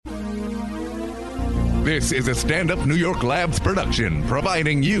This is a Stand Up New York Labs production,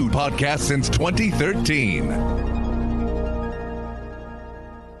 providing you podcasts since 2013.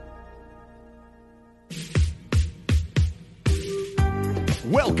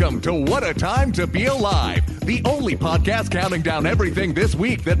 Welcome to What a Time to Be Alive, the only podcast counting down everything this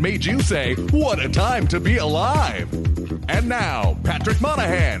week that made you say, what a time to be alive. And now, Patrick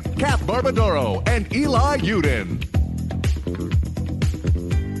Monahan, Kath Barbadoro, and Eli Uden.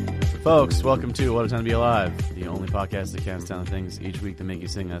 Folks, welcome to What a Time to Be Alive, the only podcast that counts down things each week to make you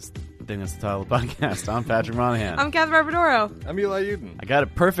sing us. I think that's the title of the podcast. I'm Patrick Monahan. I'm Kath Barbadoro. I'm Eli Uden. I got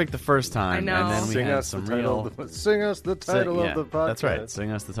it perfect the first time. I know. And then we Sing had us some the title real... Sing us the title of the podcast. That's right.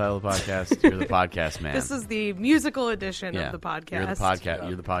 Sing us the title of the podcast. You're the podcast man. This is the musical edition of the podcast. You're the podcast.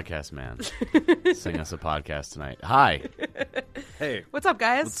 You're the podcast man. Sing us a podcast tonight. Hi. Hey. What's up,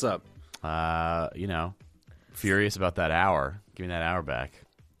 guys? What's up? Furious about that hour. Give me that hour back.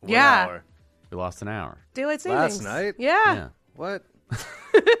 What Yeah. hour? We lost an hour. Daylight savings. Last night? Yeah. What?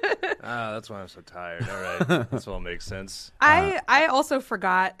 That's why I'm so tired. All right. This all makes sense. I also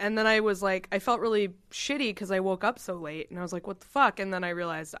forgot, and then I was like, I felt really shitty because I woke up so late, and I was like, what the fuck? And then I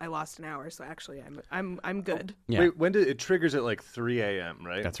realized I lost an hour, so actually I'm good. Yeah. Wait, when did it triggers at like 3 a.m.,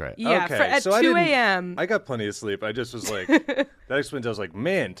 right? That's right. Yeah, Okay, at so I 2 didn't- a.m. I got plenty of sleep. I just was like, that explains. I was like,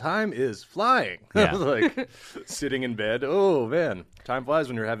 man, time is flying. Yeah. I was like, sitting in bed. Oh, man. Time flies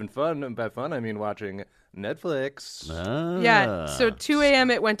when you're having fun. And by fun, I mean watching Netflix. Yeah, so 2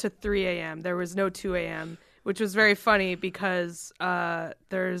 a.m. it went to 3 a.m. There was no 2 a.m., which was very funny because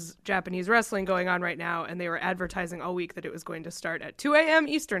there's Japanese wrestling going on right now, and they were advertising all week that it was going to start at 2 a.m.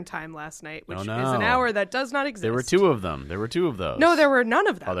 Eastern time last night, which Oh, is no. an hour that does not exist. There were two of them. There were two of those. No, there were none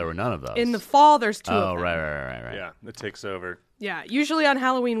of them. Oh, there were none of those. In the fall, there's two Oh, of them. right. Yeah, it takes over. Yeah, usually on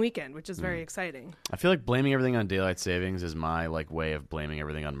Halloween weekend, which is very exciting. I feel like blaming everything on daylight savings is my way of blaming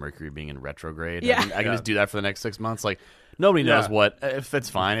everything on Mercury being in retrograde. Yeah. I can just do that for the next 6 months. Like nobody knows what. If it's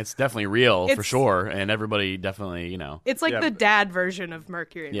fine, it's definitely real for It's- sure, and everybody definitely It's like Yeah, the but- dad version of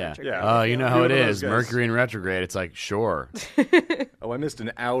Mercury in Yeah. retrograde. Yeah. Oh, you know You're how it one of those is. guys. Mercury in retrograde. It's like sure. Oh, I missed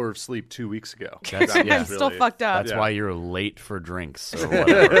an hour of sleep 2 weeks ago. That's I'm yeah. still fucked up. That's Yeah. why you're late for drinks or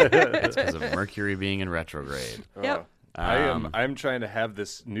whatever. It's because of Mercury being in retrograde. Yep. I'm trying to have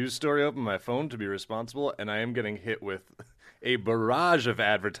this news story open on my phone to be responsible, and I am getting hit with a barrage of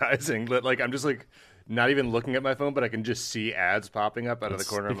advertising. Like I'm just like not even looking at my phone, but I can just see ads popping up out of the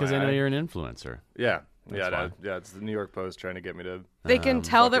corner of my Because I know eye. you're an influencer. Yeah. why. Yeah, it's the New York Post trying to get me to. They can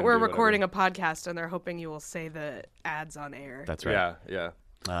tell that fucking we're do whatever. recording a podcast, and they're hoping you will say the ads on air. That's right. Yeah.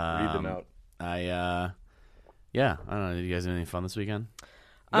 Read them out. I don't know. Did you guys do anything fun this weekend?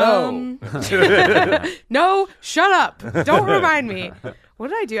 No. No, shut up. Don't remind me. What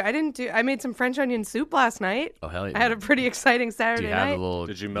did I do? I made some French onion soup last night. Oh hell yeah! I had a pretty exciting Do Saturday you have night. a little?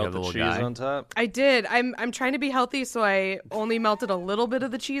 Did you have melt a the little cheese guy? on top? I did. I'm trying to be healthy, so I only melted a little bit of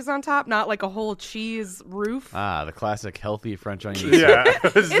the cheese on top, not like a whole cheese roof. Ah, the classic healthy French onion. soup. Yeah.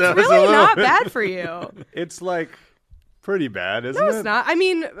 It's really not bad for you. It's like pretty bad, isn't No, it? it's not. I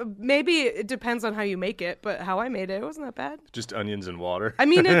mean, maybe it depends on how you make it, but how I made it wasn't that bad. Just onions and water. I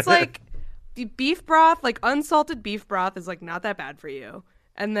mean, it's like the beef broth, like unsalted beef broth is like not that bad for you.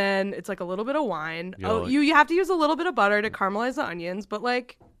 And then it's like a little bit of wine. Yo, You have to use a little bit of butter to caramelize the onions, but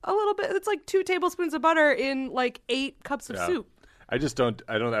like a little bit. It's like 2 tablespoons of butter in like 8 cups of Yeah. soup. I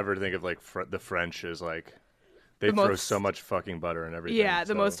don't ever think of like the French as like they The throw most- so much fucking butter and everything. Yeah,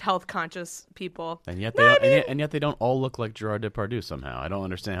 the so- most health conscious people. And yet they don't, and yet they don't all look like Gerard Depardieu somehow. I don't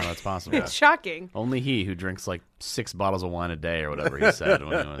understand how that's possible. It's shocking. Only he who drinks like 6 bottles of wine a day or whatever he said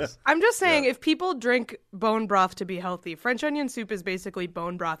when he was. I'm just saying, if people drink bone broth to be healthy, French onion soup is basically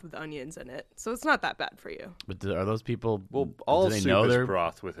bone broth with onions in it. So it's not that bad for you. But are those people? Well, all do they soup know is they're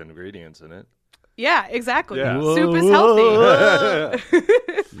broth with ingredients in it. Yeah, exactly. Yeah. Soup is healthy.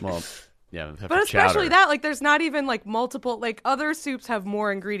 well, yeah, But especially that, like, there's not even like multiple, like, other soups have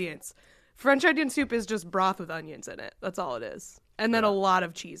more ingredients. French onion soup is just broth with onions in it. That's all it is. And then a lot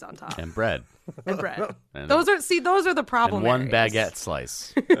of cheese on top and bread and bread. And- those are the problem. and one baguette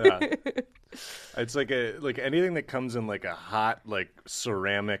slice. It's like anything that comes in like a hot like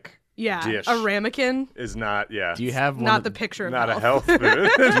ceramic Yeah, dish a ramekin, is not. Yeah, Do you have one not of the picture of not a health. health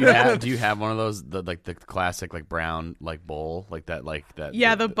food. do you have one of those the classic like brown like bowl like that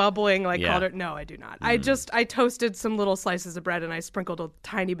Yeah, the bubbling like Yeah. cauldron. No, I do not. I toasted some little slices of bread and I sprinkled a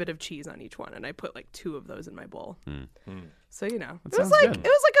tiny bit of cheese on each one, and I put like 2 of those in my bowl. So it was sounds like good. it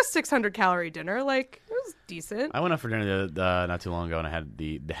was like a 600 calorie dinner. Like it was decent. I went out for dinner not too long ago, and I had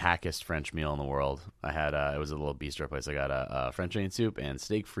the hackest French meal in the world. I had it was a little bistro place. I got a French onion soup and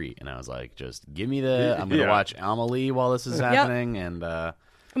steak frite, and I was like, just give me I'm gonna Yeah. watch Amelie while this is happening, and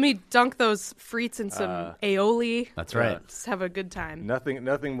Let me dunk those frites in some aioli. That's right. Just have a good time.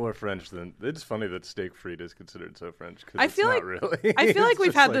 Nothing more French than it's funny that steak frite is considered so French. I feel it's like not really. I feel like It's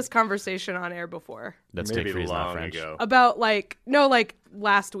we've just had this conversation on air before That steak maybe frite is not long French. ago. about like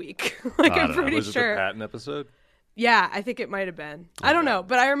last week. Like I I'm don't know. pretty Was it sure. the Patton episode? Yeah, I think it might have been. I don't know,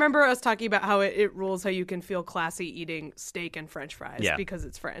 but I remember us talking about how it rules how you can feel classy eating steak and French fries Yeah. because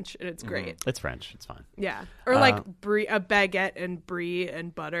it's French and it's great. It's French. It's fine. Yeah, or like a baguette and brie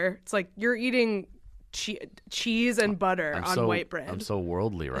and butter. It's like you're eating cheese and butter on white bread. I'm so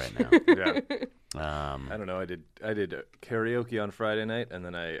worldly right now. Yeah. Um, I don't know. I did karaoke on Friday night, and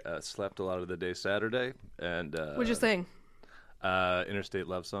then I slept a lot of the day Saturday. And What'd you sing? Interstate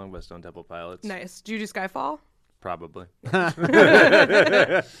Love Song by Stone Temple Pilots. Nice. Did you do Skyfall? Probably.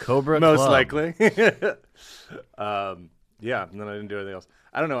 Cobra Most Club. likely. Yeah, and then I didn't do anything else.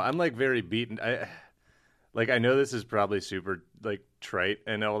 I don't know. I'm like very beaten. I know this is probably super like trite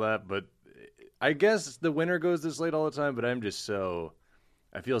and all that, but I guess the winter goes this late all the time, but I'm just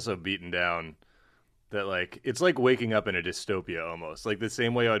I feel so beaten down that like it's like waking up in a dystopia almost. Like the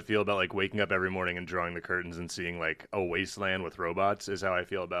same way I would feel about like waking up every morning and drawing the curtains and seeing like a wasteland with robots is how I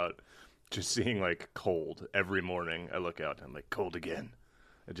feel about just seeing like cold every morning. I look out and I'm like cold again.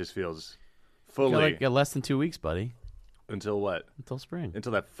 It just feels fully You got less than 2 weeks, buddy, until what? until spring.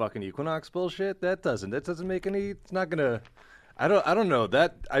 Until that fucking equinox bullshit? That doesn't make any. It's not gonna. I don't know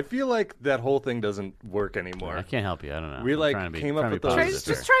that. I feel like that whole thing doesn't work anymore. I can't help you. I don't know. We, I'm like, trying to be- came up trying to with be those- positive Just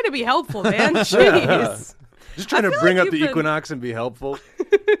here. try to be helpful, man. Jeez. Just trying I to feel bring like up the you've been- equinox and be helpful.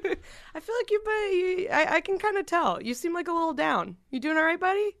 I feel like I can kind of tell. You seem like a little down. You doing all right,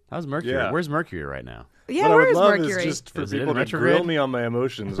 buddy? How's Mercury? Yeah. Where's Mercury right now? Yeah, what I where would is love Mercury? is just for Is it in people to retrograde? grill me on my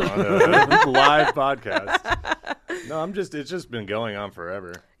emotions on a live podcast. No, it's just been going on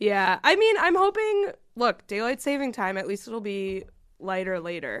forever. Yeah, I mean, I'm hoping. Look, daylight saving time. At least it'll be lighter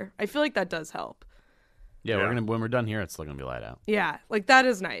later. I feel like that does help. Yeah, Yeah. when we're done here, it's still gonna be light out. Yeah, like that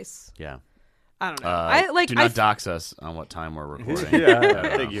is nice. Yeah. I don't know. Do not dox us on what time we're recording.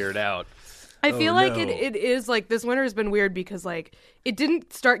 Yeah, figure it out. I feel like no. it is like this winter has been weird because like it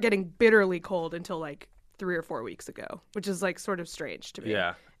didn't start getting bitterly cold until like 3 or 4 weeks ago, which is like sort of strange to me.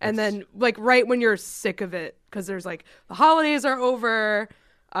 Yeah, And then like right when you're sick of it because there's like the holidays are over,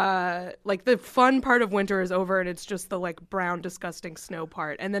 like the fun part of winter is over and it's just the like brown disgusting snow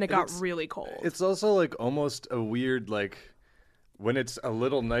part, and then it got really cold. It's also like almost a weird like when it's a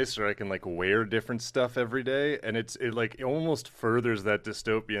little nicer, I can like wear different stuff every day, and it almost furthers that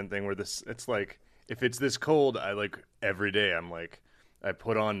dystopian thing where it's like if it's this cold, I like every day I'm like I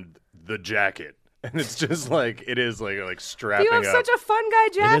put on the jacket, and it's just like it is like strapping You have up. such a fun guy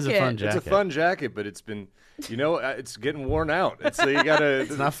jacket. It is a fun jacket. It's a fun jacket, but it's been it's getting worn out. It's so you gotta.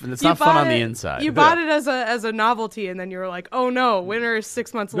 It's not You fun bought on the it- inside. You bought it as a novelty, and then you were like, "Oh no, winter is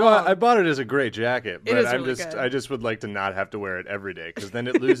 6 months No, long." I bought it as a great jacket, but is I'm really just good. I just would like to not have to wear it every day because then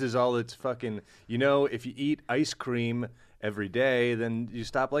it loses all its fucking. If you eat ice cream every day, then you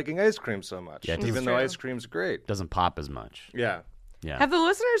stop liking ice cream so much. Yeah, it even doesn't- though True. ice cream's great. doesn't pop as much. Yeah, Yeah. Have the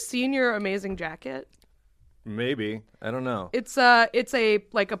listeners seen your amazing jacket? maybe I don't know. It's a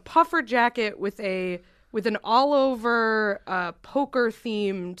like a puffer jacket with an all over poker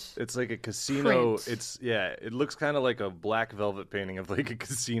themed. It's like a casino. Print. It looks kind of like a black velvet painting of like a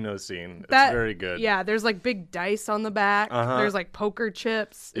casino scene. That it's very good. Yeah, there's like big dice on the back. Uh-huh. There's like poker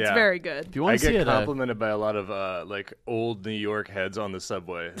chips. It's Yeah. very good. If you I want to see get it, complimented by a lot of like old New York heads on the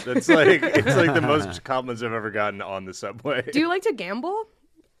subway. That's like it's like the most compliments I've ever gotten on the subway. Do you like to gamble?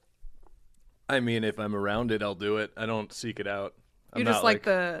 I mean, if I'm around it, I'll do it. I don't seek it out. You just like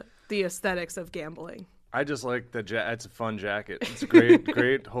the aesthetics of gambling. I just like the it's a fun jacket. It's a great,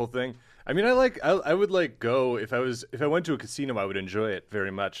 great whole thing. I mean, I would like go if I went to a casino, I would enjoy it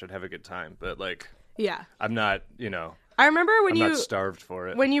very much. I'd have a good time. But like, Yeah. I'm not, I remember when I'm you not starved for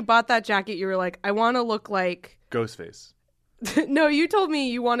it. when you bought that jacket, you were like, I want to look like. Ghostface. No, you told me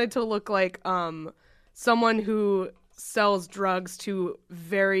you wanted to look like someone who sells drugs to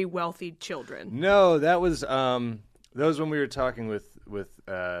very wealthy children. No, that was when we were talking with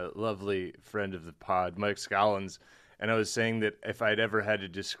lovely friend of the pod, Mike Scollins, and I was saying that if I'd ever had to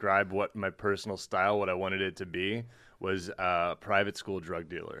describe what my personal style, what I wanted it to be, was private school drug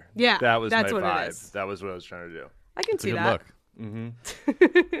dealer. Yeah, that was that's my what it vibe. is. That was what I was trying to do. I can it's a see good that. look.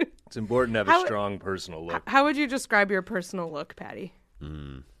 It's important to have How- a strong personal look. How would you describe your personal look, Patty?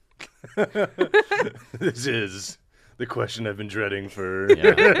 This is the question I've been dreading for.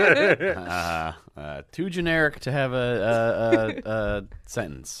 Too generic to have a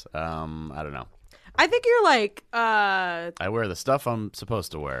sentence. I don't know. I think you're like, I wear the stuff I'm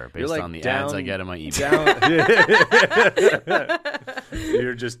supposed to wear based like on the down- ads I get in my email.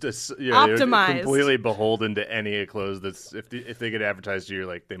 You're just you're Optimized. completely beholden to any clothes that's if they get advertised to you,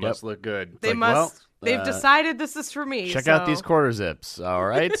 like they must look good. they like, must. well, They've decided this is for me. Check out so- these quarter zips. All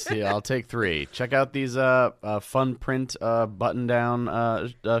right, yeah, I'll take 3. Check out these fun print button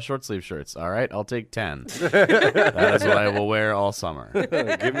down short sleeve shirts. All right, I'll take 10. That is what I will wear all summer.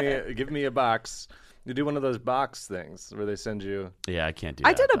 give me a box. You do one of those box things where they send you. Yeah, I can't do. I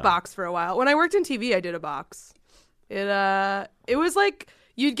that, did a though. box for a while. When I worked in TV, I did a box. It was like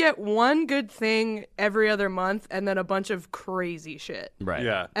you'd get one good thing every other month and then a bunch of crazy shit. Right.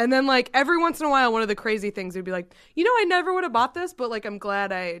 Yeah. And then like every once in a while one of the crazy things would be like, I never would have bought this, but like I'm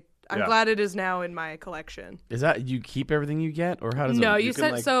glad I'm glad it is now in my collection. Is that you keep everything you get, or how does No, it? you can,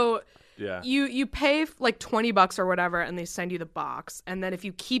 said like- so Yeah. you pay like $20 or whatever and they send you the box, and then if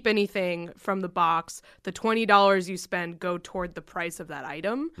you keep anything from the box, the $20 you spend go toward the price of that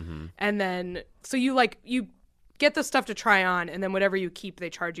item. Mm-hmm. And then so you get the stuff to try on, and then whatever you keep they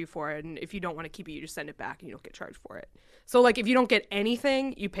charge you for it, and if you don't want to keep it you just send it back and you don't get charged for it. So like if you don't get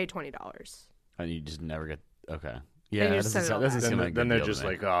anything you pay $20. And you just never get. Okay. you Yeah, just send it all doesn't back. seem like a Then good they're deal to just me.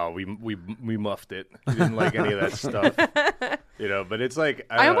 like, oh, we muffed it. We didn't like any of that stuff. But it's like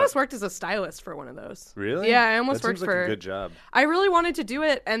I almost worked as a stylist for one of those. Really? Yeah, I almost that worked seems for like a good job. I really wanted to do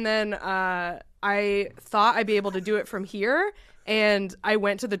it, and then I thought I'd be able to do it from here, and I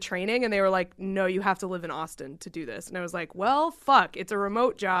went to the training, and they were like, no, you have to live in Austin to do this. And I was like, well, fuck, it's a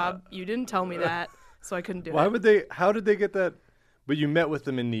remote job. You didn't tell me that, so I couldn't do Why it. would they? How did they get that? But you met with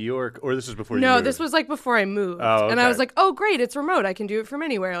them in New York, or this was before you No, moved? this was like before I moved. Oh, And I okay. was like, oh, great, it's remote. I can do it from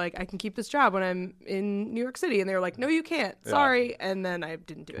anywhere. Like, I can keep this job when I'm in New York City. And they were like, no, you can't. Sorry. And then I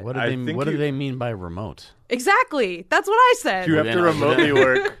didn't do it. What do I they? think What do you- they mean by remote? Exactly. That's what I said. You have to Within- remotely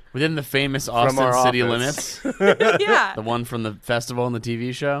work. Within the famous Austin our city office. limits, Yeah. the one from the festival and the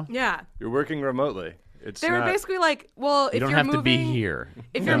TV show. Yeah. You're working remotely. It's They were not, basically like, well, if You don't you're have moving, to be here.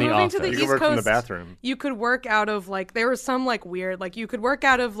 If in you're the moving to the office. You can East work from the Coast, bathroom. you could work out of like there was some like weird like you could work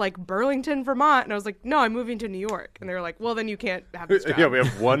out of like Burlington, Vermont, and I was like, no, I'm moving to New York, and they were like, well, then you can't have this job. Yeah, we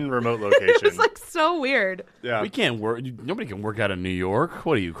have one remote location. It was like so weird, yeah. We can't work. Nobody can work out of New York.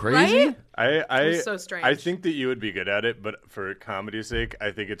 What are you crazy? right? I was so strange. I think that you would be good at it, but for comedy's sake, I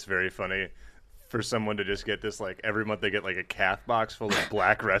think it's very funny for someone to just get this like every month they get like a calf box full of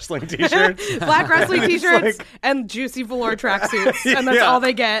black wrestling t-shirts. Black wrestling It's T-shirts like- and juicy velour tracksuits, and that's Yeah. all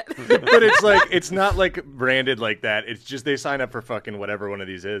they get. But it's like it's not like branded like that. It's just they sign up for fucking whatever one of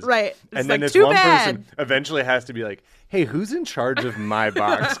these is. Right. It's And like, then this too one person bad. eventually has to be like, "Hey, who's in charge of my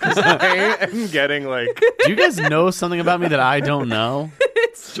box?" Because I am getting like Do you guys know something about me that I don't know?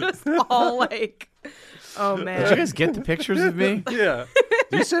 It's just all like, oh Did you man, guys get the pictures of me? yeah.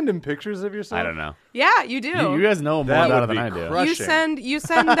 Do you send him pictures of yourself? I don't know. yeah, you do. You guys know more That about it would than be I do. crushing. You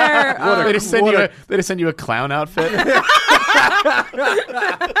send their They just send they just send you a clown outfit.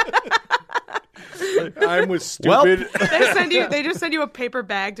 I'm with stupid. they just send you a paper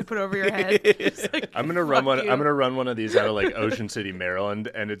bag to put over your head. It's like, I'm gonna run fuck one. you. I'm gonna run one of these out of like Ocean City, Maryland,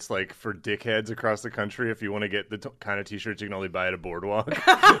 and it's like for dickheads across the country. If you want to get the kind of T-shirts you can only buy at a boardwalk,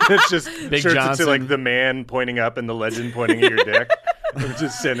 it's just Big shirts that say Johnson. like the man pointing up and the legend pointing at your dick. I'm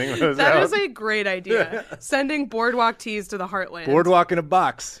just sending those That out. is a great idea. Sending boardwalk tees to the heartland. Boardwalk in a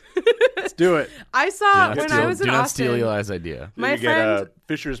box. Let's do it. I saw Do when not I was in do not Austin. steal Eli's idea. My you friend, get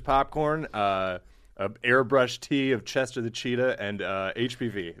Fisher's popcorn, a airbrush tee of Chester the Cheetah, and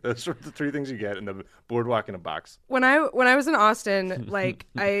HPV. Those are the 3 things you get in the boardwalk in a box. when I was in Austin, like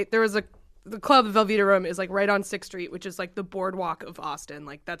there was the club, the Velveeta Room, is like right on 6th Street, which is like the boardwalk of Austin.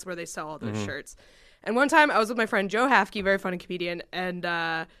 Like that's where they sell all those shirts. And one time I was with my friend Joe Hafke, very funny comedian,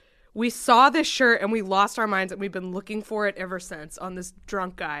 and we saw this shirt and we lost our minds and we've been looking for it ever since on this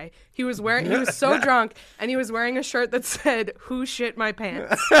drunk guy. He was so drunk and he was wearing a shirt that said, "Who shit my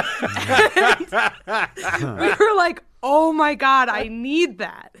pants?" And we were like, oh my God, I need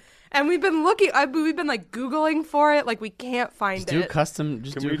that. And we've been looking, we've been like Googling for it. Like we can't find Do it. custom.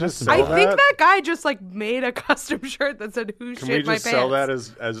 Can do we a just custom. sell I think that? that guy just like made a custom shirt that said "Who Can shit we my just pants?" sell that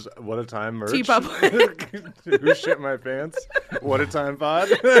as What a Time merch? T-Public. Who shit my pants? What a Time pod.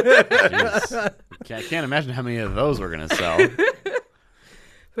 Jeez. I can't imagine how many of those we're gonna sell.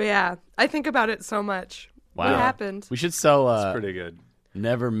 But yeah, I think about it so much. Wow. What happened? We should sell. Pretty good.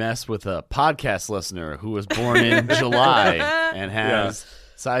 Never mess with a podcast listener who was born in July and has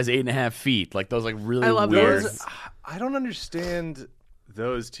size 8.5 feet. Like those, like really I love weird. those. I don't understand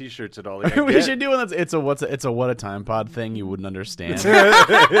those T-shirts at all. Like, We should do one that's it's a what a time pod thing you wouldn't understand.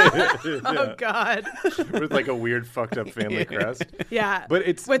 Oh God. with like a weird fucked up family crest. Yeah. But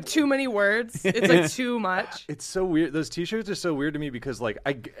it's with too many words. It's like too much. It's so weird. Those T-shirts are so weird to me because like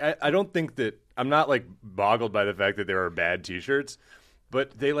I don't think that I'm not like boggled by the fact that there are bad T-shirts,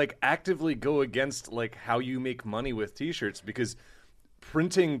 but they like actively go against like how you make money with T-shirts because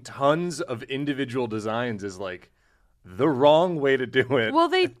printing tons of individual designs is like the wrong way to do it. Well,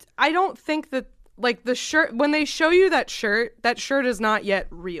 I don't think that like the shirt when they show you that shirt is not yet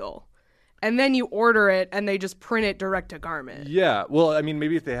real. And then you order it and they just print it direct to garment. Yeah, well, I mean,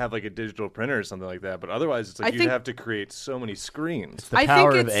 maybe if they have like a digital printer or something like that, but otherwise it's like you'd have to create so many screens. The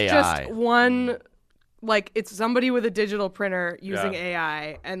power think of it's AI. just one, like it's somebody with a digital printer using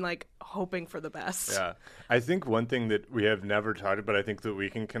AI and like hoping for the best. Yeah, I think one thing that we have never talked about, I think that we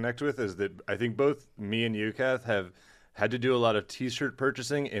can connect with is that I think both me and you, Kath, have had to do a lot of T-shirt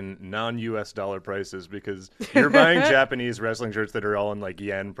purchasing in non-US dollar prices because you're buying Japanese wrestling shirts that are all in like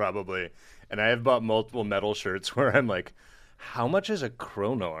yen probably, and I have bought multiple metal shirts where I'm like, how much is a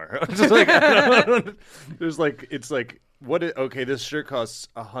kronor? I'm just like, I don't, there's like, it's like, okay, this shirt costs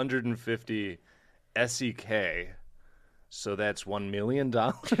 150 SEK, so that's $1 million.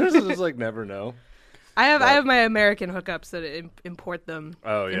 It's just like never know. I have my American hookups that import them.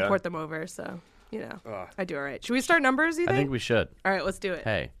 Oh, yeah? Import them over, so you know I do all right. Should we start numbers? You I think we should. All right, let's do it.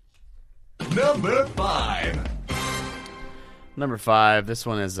 Hey. Number 5. Number 5. This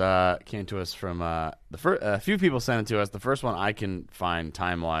one is came to us from a few people sent it to us. The first one I can find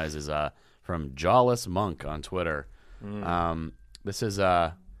time wise is from Jawless Monk on Twitter. This is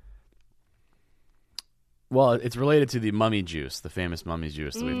well, it's related to the mummy juice, the famous mummy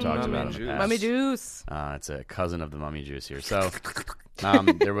juice that we've talked about in the past. Mummy juice. It's a cousin of the mummy juice here. So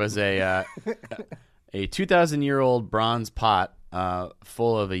there was a 2,000-year-old bronze pot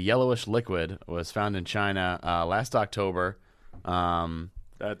full of a yellowish liquid was found in China last October.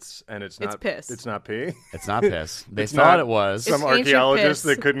 It's not piss. It's not pee. It's not piss. They It's thought not it was. It's Some ancient archaeologist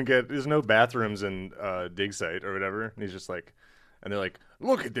piss. that couldn't get. There's no bathrooms in dig site or whatever. And he's just like, and they're like,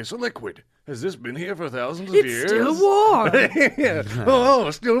 look at this liquid. Has this been here for thousands of years? It's still warm. Yeah. Oh,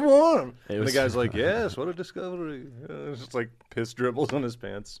 it's still warm. It And the was- guy's like, yes, what a discovery. It's just like piss dribbles on his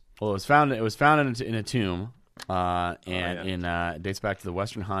pants. Well, it was found in a tomb, and it dates back to the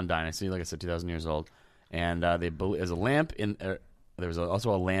Western Han Dynasty. Like I said, 2,000 years old. And there's a lamp in. There was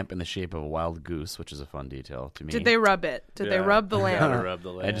also a lamp in the shape of a wild goose, which is a fun detail to me. Did they rub it? Did they Yeah. rub the Gotta lamp? rub the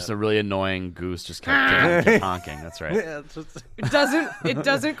lamp. And just a really annoying goose just kept honking. That's right. Yeah, it's just- It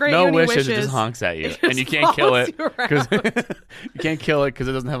doesn't grant No you any wishes, wishes. it just honks at you, It and you just can't kill follows it you because around. you can't kill it because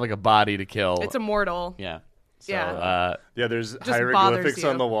it doesn't have like a body to kill. It's immortal. yeah. So, Yeah. yeah, there's bothers hieroglyphics you.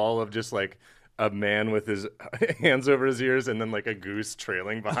 on the wall of just like a man with his hands over his ears and then like a goose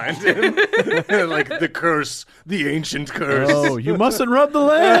trailing behind him. And, like the curse, the ancient curse. oh, you mustn't rub the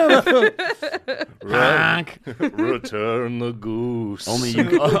lamp. Honk. Return the goose.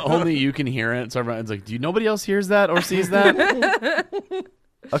 Only you can hear it. So everyone's like, nobody else hears that or sees that?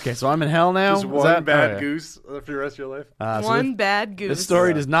 Okay, so I'm in hell now. Just Is one that- bad oh, yeah. goose for the rest of your life. So One bad goose. this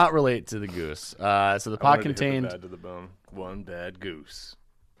story does not relate to the goose. So the I pot wanted to hit the contained bad to the bone. One bad goose.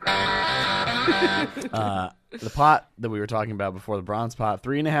 the pot that we were talking about before, the bronze pot,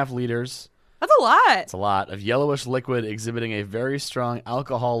 3.5 liters. That's a lot. It's a lot of yellowish liquid exhibiting a very strong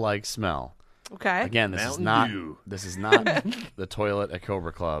alcohol-like smell. Okay. Again, Mountain this Dew. is not the toilet at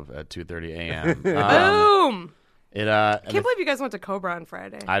Cobra Club at 2:30 a.m. Boom. I Can't believe you guys went to Cobra on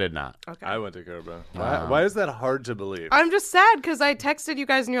Friday. I did not. Okay. I went to Cobra. Why is that hard to believe? I'm just sad because I texted you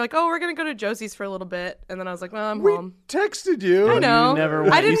guys and you're like, "Oh, we're gonna go to Josie's for a little bit," and then I was like, "Well, I'm we home." texted you. I know. You never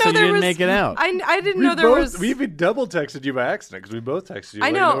went. I didn't You know said there you didn't was. make it out. I didn't We know there both, was. we even double texted you by accident because we both texted you. I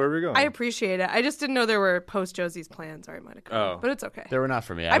letting know. you where we're going. I appreciate it. I just didn't know there were post Josie's plans, or I might have come. Oh. but it's okay. They were not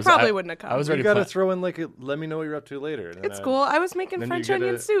for me. I probably wouldn't have come. I was You ready. got to to throw in like a, let me know what you're up to later. And then It's cool. I was making then French you get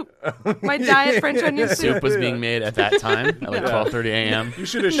onion a- soup. My diet French onion soup. Soup was being made at that time at like 12:30 a.m. You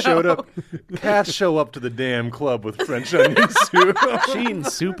should have showed up. Cass show up to the damn club with French onion soup. Is she eating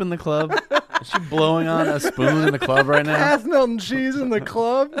soup in the club? Is she blowing on a spoon in the club right now? Cass melting cheese in the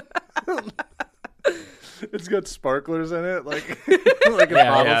club. It's got sparklers in it, like like a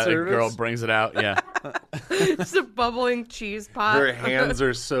bottle The service. girl brings it out. Yeah, It's a bubbling cheese pot. Her hands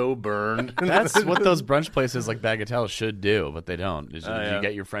are so burned. that's what those brunch places like Bagatelle should do, but they don't. Is yeah. You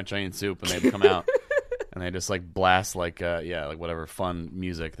get your French onion soup and they come out and they just like blast like whatever fun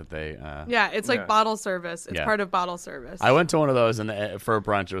music that they. Yeah, it's like Yeah. bottle service. It's Yeah. part of bottle service. I went to one of those and for a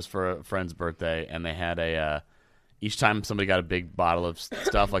brunch. It was for a friend's birthday, and they had each time somebody got a big bottle of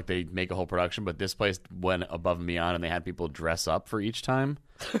stuff, like they make a whole production, but this place went above and beyond, and they had people dress up for each time.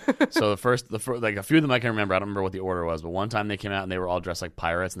 So the first, like a few of them I can remember. I don't remember what the order was, but one time they came out and they were all dressed like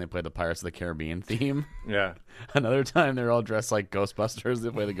pirates, and they played the Pirates of the Caribbean theme. Yeah. Another time they were all dressed like Ghostbusters.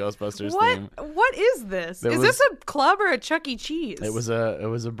 They played the Ghostbusters theme. What is this? Is this a club or a Chuck E. Cheese? It was a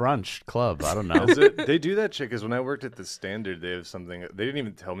brunch club. I don't know. They do that shit because when I worked at the Standard, they have something. They didn't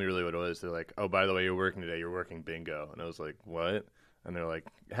even tell me really what it was. They're like, "Oh, by the way, you're working today. You're working bingo," and I was like, "What?" And they're like,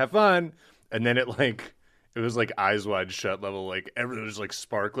 "Have fun." And then it was like Eyes Wide Shut level. Like there was like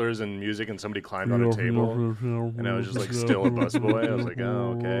sparklers and music, and somebody climbed on a table, and I was just like still a busboy. I was like,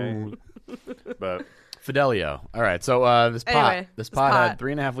 "Oh, okay." But Fidelio. All right, so this pot had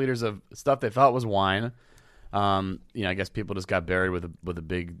 3.5 liters of stuff they thought was wine. I guess people just got buried with a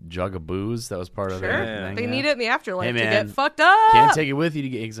big jug of booze. That was part of it. They need it in the afterlife to get fucked up. Can't take it with you to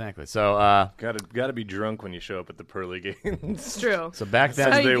get exactly. So gotta be drunk when you show up at the pearly gates. It's true. So back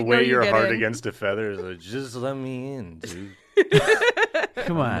then, as they weigh your heart against a feather, it's like, just let me in, dude.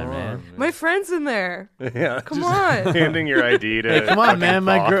 Come on, man. My friend's in there. Yeah, come on. Handing your ID to. Hey, come on, man.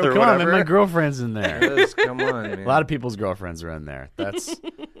 My girlfriend's in there. Yes, come on, man. A lot of people's girlfriends are in there. That's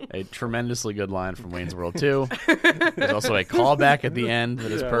a tremendously good line from Wayne's World 2. There's also a callback at the end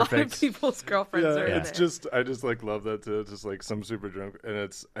that is perfect. A lot of people's girlfriends are in there. I just like love that too. It's just like some super drunk, and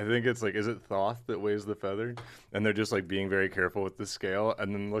I think it's like, is it Thoth that weighs the feather? And they're just like being very careful with the scale,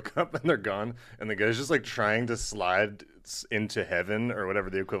 and then look up and they're gone, and the guy's just like trying to slide into heaven or whatever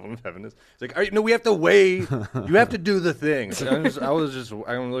the equivalent of heaven is. It's like, all right, no, we have to weigh. You have to do the thing. So I'm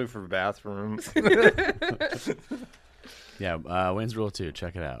looking for a bathroom. Yeah, Wayne's Rule 2.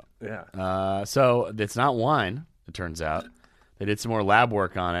 Check it out. Yeah. So it's not wine, it turns out. They did some more lab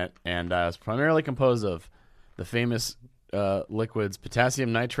work on it, and it's primarily composed of the famous liquids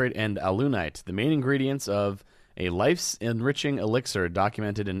potassium nitrate and alunite, the main ingredients of a life-enriching elixir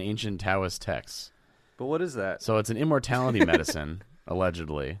documented in ancient Taoist texts. But what is that? So it's an immortality medicine,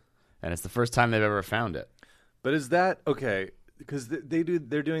 allegedly, and it's the first time they've ever found it. But is that okay? Because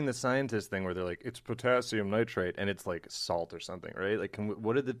they're doing the scientist thing where they're like, it's potassium nitrate and it's like salt or something, right? Like,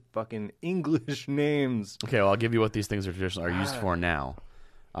 what are the fucking English names? Okay, well, I'll give you what these things are used for now.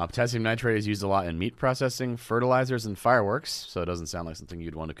 Potassium nitrate is used a lot in meat processing, fertilizers, and fireworks, so it doesn't sound like something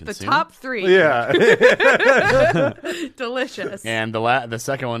you'd want to consume. The top 3. Yeah. Delicious. And the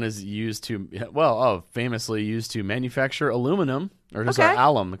second one is used to, famously used to manufacture aluminum,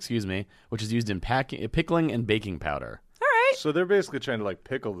 alum, which is used in pickling and baking powder. All right. So they're basically trying to like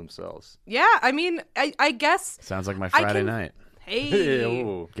pickle themselves. Yeah, I mean, I guess. Sounds like my Friday night. Hey.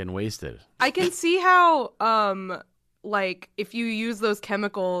 Getting wasted. I can see how, like, if you use those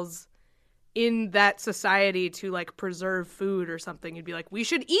chemicals in that society to like preserve food or something, you'd be like, we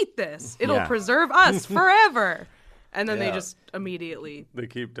should eat this. It'll preserve us forever. And then they just immediately they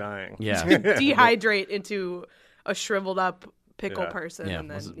keep dying. Yeah. dehydrate into a shriveled up pickle person. Yeah.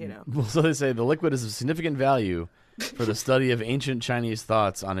 And then, So they say the liquid is of significant value for the study of ancient Chinese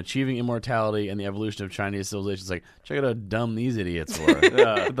thoughts on achieving immortality and the evolution of Chinese civilization. It's like, check out how dumb these idiots were.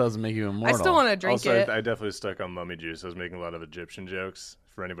 It doesn't make you immortal. I still want to drink it. I definitely stuck on mummy juice. I was making a lot of Egyptian jokes.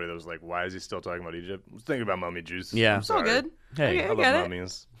 For anybody that was like, why is he still talking about Egypt? I was thinking about mummy juice. Yeah. I'm sorry. It's all good. Hey, I love get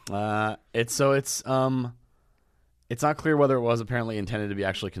mummies. It's not clear whether it was apparently intended to be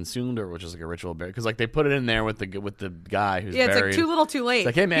actually consumed or which is like a ritual burial. Because like they put it in there with the guy who's buried. It's like too little, too late. It's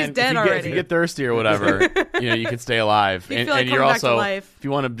like, hey man, he's dead already. If you get thirsty or whatever, you can stay alive. You feel like you're coming also, back to life. if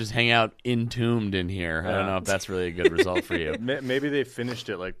you want to just hang out entombed in here, I don't know if that's really a good result for you. Maybe they finished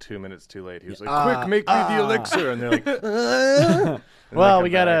it like 2 minutes too late. He was like, quick, make me the elixir. And they're like, well, we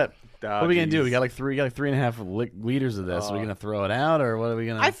gotta. Oh, what are we gonna do? We got like 3.5 liters of this. Are we gonna throw it out, or what are we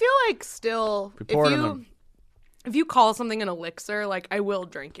gonna? I feel like still, if you call something an elixir, like I will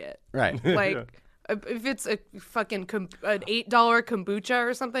drink it. Right. Like if it's a fucking an $8 kombucha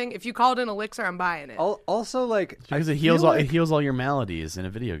or something, if you call it an elixir, I'm buying it. Also, like because it heals all your maladies in a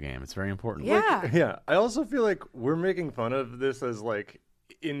video game. It's very important. Yeah. I also feel like we're making fun of this as like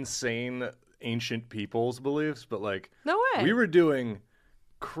insane ancient people's beliefs, but like no way. We were doing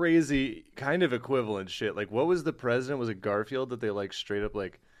crazy kind of equivalent shit. Like, what was the president? Was it Garfield that they like straight up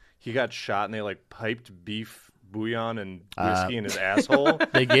like he got shot and they like piped beef bouillon and whiskey in his asshole?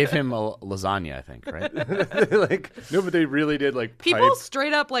 They gave him a lasagna, I think, right? No, but they really did like people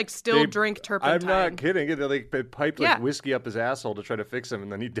straight up like still drink turpentine. I'm not kidding. They piped like whiskey up his asshole to try to fix him,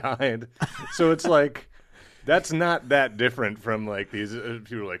 and then he died. So it's like That's not that different from like these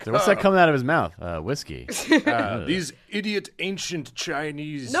people like. What's that coming out of his mouth? Whiskey. These idiot ancient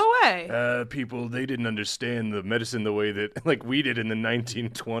Chinese No way. people, they didn't understand the medicine the way that like we did in the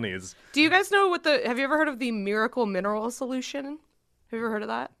 1920s. Do you guys know have you ever heard of the miracle mineral solution? Have you ever heard of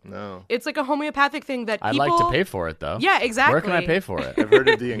that? No. It's like a homeopathic thing that people... I'd like to pay for it, though. Yeah, exactly. Where can I pay for it? I've heard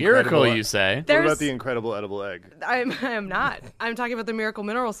of the Miracle, you say? What about the incredible edible egg? I am not. I'm talking about the miracle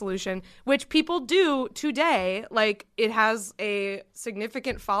mineral solution, which people do today. Like, it has a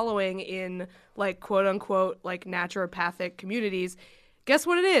significant following in, like, quote-unquote, like, naturopathic communities. Guess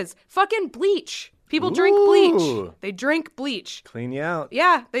what it is? Fucking bleach. People drink bleach. They drink bleach. Clean you out.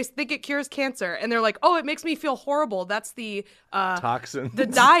 Yeah, they think it cures cancer. And they're like, oh, it makes me feel horrible. That's the... toxins. The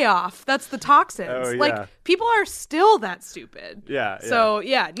die-off. That's the toxins. Oh, yeah. Like, people are still that stupid. Yeah. So,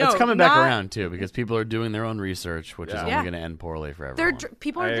 yeah, no. It's coming back around, too, because people are doing their own research, which is only Yeah. going to end poorly for everyone.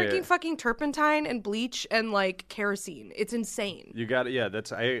 People are drinking fucking turpentine and bleach and, like, kerosene. It's insane. You got it. Yeah,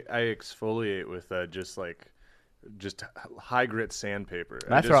 that's I exfoliate with just high grit sandpaper.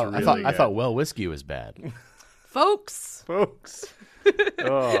 I thought well whiskey was bad. Folks.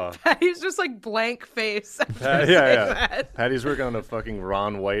 Oh. Patty's just, like, blank face after saying that. Patty's working on a fucking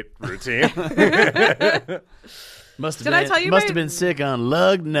Ron White routine. Must I tell you have been sick on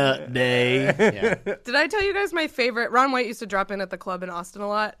Lug Nut Day. Yeah. Did I tell you guys my favorite? Ron White used to drop in at the club in Austin a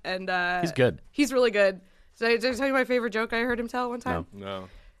lot, and He's good. He's really good. Did I tell you my favorite joke I heard him tell one time? No.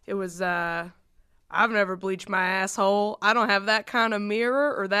 It was, I've never bleached my asshole. I don't have that kind of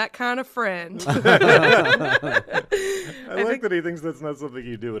mirror or that kind of friend. I like that he thinks that's not something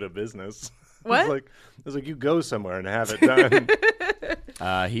you do at a business. What? It's like you go somewhere and have it done.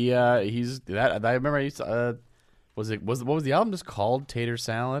 He's that. I remember I used to. What was the album just called? Tater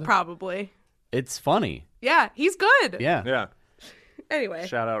Salad. Probably. It's funny. Yeah, he's good. Yeah. Yeah. Anyway.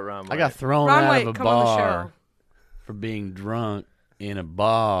 Shout out Ron White. I got thrown Ron out White, of a come on the bar show. for being drunk in a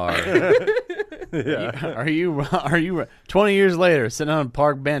bar. Are you 20 years later sitting on a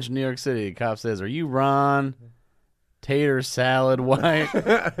park bench in New York City? The cop says, "Are you Ron Tater Salad White?"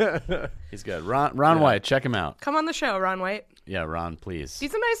 He's good. Ron White, check him out. Come on the show, Ron White. Yeah, Ron, please.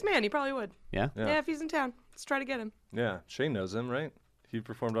 He's a nice man. He probably would. Yeah. Yeah, if he's in town. Let's try to get him. Yeah. Shane knows him, right? He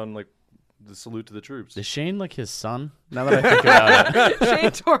performed on like the Salute to the Troops. Is Shane like his son? Now that I think about it.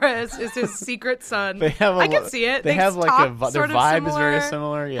 Shane Torres is his secret son. I can see it. They have like their sort of vibe similar, is very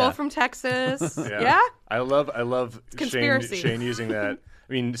similar. Yeah. Both from Texas. Yeah? I love Conspiracy. Shane using that.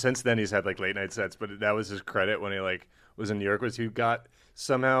 I mean, since then he's had like late night sets, but that was his credit when he like was in New York. Was he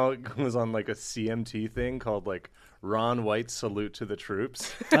somehow was on like a CMT thing called like Ron White Salute to the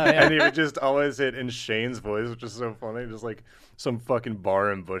Troops. And he would just always hit in Shane's voice, which is so funny, just like some fucking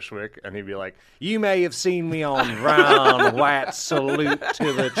bar in Bushwick, and he'd be like, "You may have seen me on Ron White Salute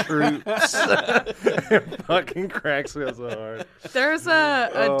to the Troops." It fucking cracks me so hard. There's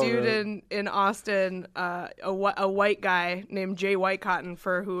a dude in Austin, a white guy named Jay Whitecotton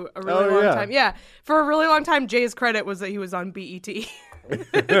for a really long time. Yeah, for a really long time, Jay's credit was that he was on BET.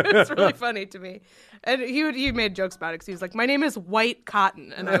 It's really funny to me. And he made jokes about it because he was like, "My name is White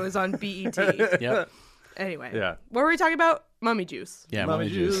Cotton, and I was on BET." Yep. Anyway, Yeah. What were we talking about? Mummy juice. Yeah, mummy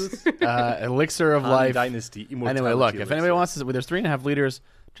juice. Elixir of life. Dynasty, immortality. Anyway, look, if elixir. anybody wants to, there's 3.5 liters,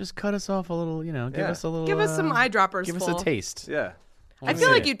 just cut us off a little, give us a little. Give us some eyedroppers. Give us full. a taste. Yeah. I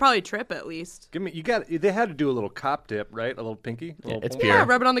feel like you'd probably trip at least. Give me. They had to do a little cop dip, right? A little pinky. It's Yeah, pure.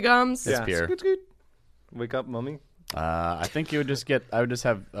 rub it on the gums. It's pure. Scoot, scoot. Wake up, mummy. I think I would just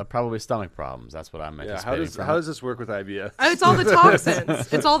have probably stomach problems. That's what I'm anticipating. How does this work with IBS? It's all the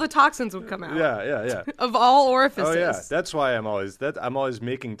toxins. It's all the toxins would come out. Yeah. Of all orifices. Oh yeah, that's why I'm always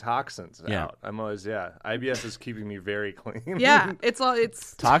making toxins Yeah. out. IBS is keeping me very clean. Yeah,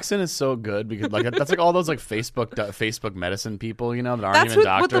 it's Toxin is so good because that's like all those like Facebook medicine people, that aren't that's even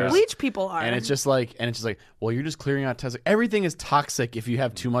doctors. what the bleach people are. And it's just like, well, you're just clearing out toxic. Everything is toxic if you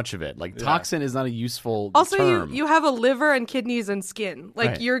have too much of it. Like toxin is not a useful also term. you have a liver and kidneys and skin. Like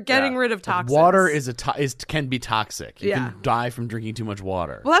Right. you're getting rid of toxins. Water can be toxic. You Yeah. can die from drinking too much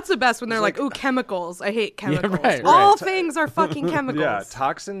water. Well, that's the best when they're like, "Ooh, chemicals. I hate chemicals." right. All things are fucking chemicals. Yeah,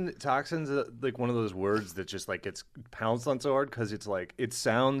 toxins like one of those words that just like gets pounced on so hard because it's like it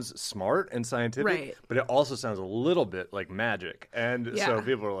sounds smart and scientific, Right. but it also sounds a little bit like magic, and Yeah. so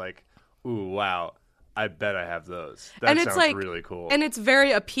people are like, "Ooh, wow, I bet I have those." That and sounds it's like really cool. And it's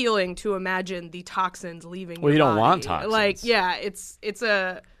very appealing to imagine the toxins leaving. Well, your you don't body. want toxins. Like, yeah, it's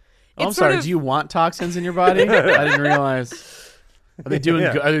a. I'm It's sorry. sort of, Do you want toxins in your body? I didn't realize. Are they doing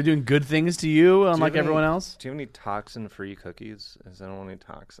Are they doing good things to you, unlike everyone else? Do you have any toxin-free cookies? Is anyone any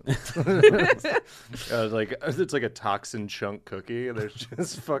toxins? It's like a toxin chunk cookie. There's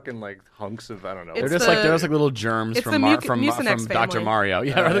just fucking like hunks of I don't know. They're just like little germs from Mucinex Dr. family. Mario.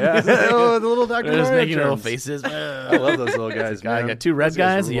 Yeah, Oh, the little Dr. they're just Mario making germs. little faces. I love those little guys. I Man. got 2 red Those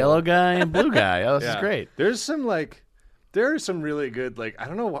guys guys, a rule. yellow guy, and blue guy. Oh, this is great. There's some there are some really good I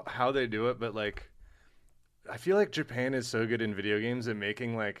don't know how they do it, but I feel like Japan is so good in video games at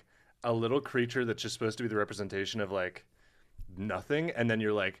making a little creature that's just supposed to be the representation of nothing, and then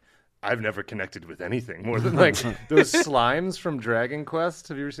you're like, I've never connected with anything more than those slimes from Dragon Quest.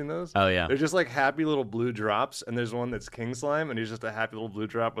 Have you ever seen those? Oh, yeah. They're just happy little blue drops, and there's one that's King Slime, and he's just a happy little blue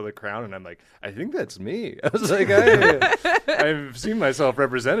drop with a crown, and I'm like, I think that's me. I was like, I've seen myself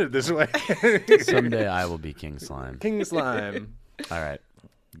represented this way. Someday I will be King Slime. King Slime. All right.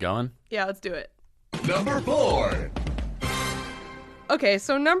 Going? Yeah, let's do it. Number 4. Okay,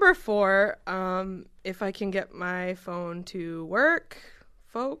 so number 4, if I can get my phone to work,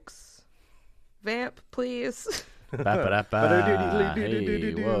 folks. Vamp, please. Ba-ba-da-ba.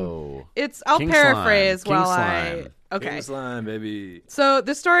 Hey, whoa. I'll King paraphrase Slime. while King I. Slime. Okay. King Slime, baby. So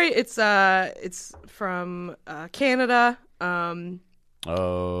the story, it's from Canada.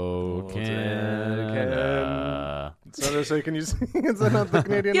 Oh, Canada. So can you sing? Is that not the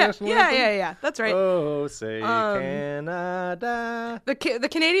Canadian Yeah, national anthem? yeah. That's right. Oh, say Canada. The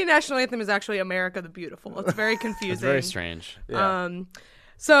Canadian national anthem is actually America the Beautiful. It's very confusing. It's very strange. Yeah.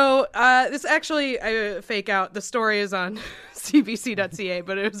 So this actually, I fake out. The story is on cbc.ca,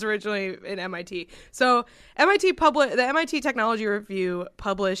 but it was originally in MIT. So the MIT Technology Review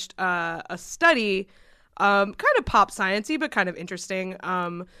published a study, kind of pop sciencey, but kind of interesting,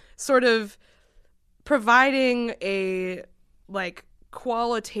 sort of providing a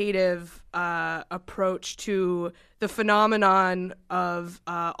qualitative approach to the phenomenon of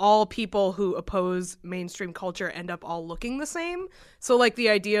all people who oppose mainstream culture end up all looking the same. So the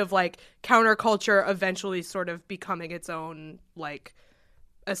idea of counterculture eventually sort of becoming its own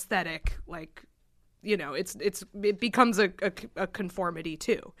aesthetic, it becomes a conformity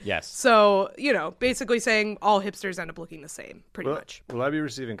too. Yes. So, basically saying all hipsters end up looking the same, pretty much. Will I be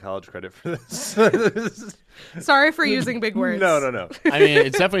receiving college credit for this? Sorry for using big words. No. I mean,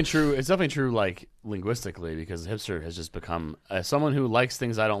 it's definitely true. It's definitely true, linguistically, because hipster has just become someone who likes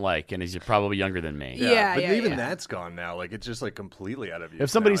things I don't like, and is probably younger than me. Yeah, but even yeah. that's gone now. It's just completely out of use. If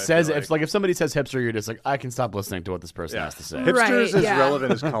somebody now, I says, feel if somebody says hipster, you're just like, I can stop listening to what this person has to say. Hipster Right, is as yeah.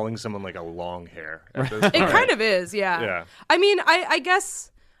 relevant as calling someone a long hair. At this It point. kind of is, yeah. Yeah. I mean, I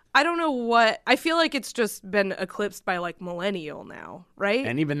guess I don't know what I feel like it's just been eclipsed by millennial now, right?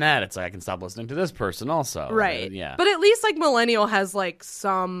 And even that, it's I can stop listening to this person also. Right. Yeah. But at least millennial has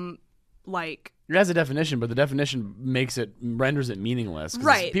some it has a definition, but the definition renders it meaningless. 'Cause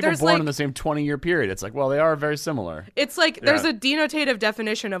Right. People There's, born in the same 20-year period. It's well, they are very similar. it's there's a denotative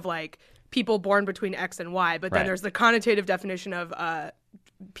definition of people born between X and Y, but then Right. there's the connotative definition of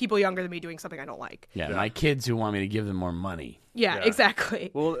people younger than me doing something I don't like. Yeah, my kids who want me to give them more money. Yeah, Yeah. exactly.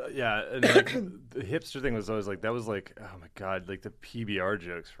 Well, yeah, and the hipster thing was always that was oh my god, the PBR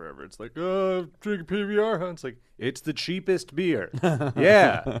jokes forever. It's drink PBR, huh? It's it's the cheapest beer.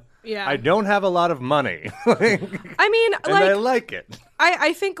 Yeah. Yeah. I don't have a lot of money. I mean, and I like it.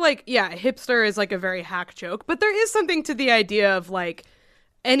 I think hipster is a very hack joke, but there is something to the idea of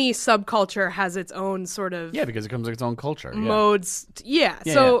any subculture has its own sort of Yeah, because it comes with its own culture. modes. Yeah.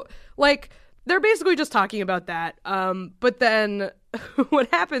 So they're basically just talking about that. But then what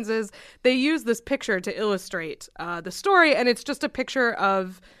happens is they use this picture to illustrate the story, and it's just a picture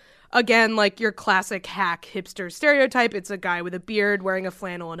of, again, your classic hack hipster stereotype. It's a guy with a beard wearing a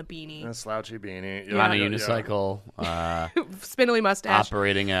flannel and a beanie, A slouchy beanie. On a unicycle, spindly mustache.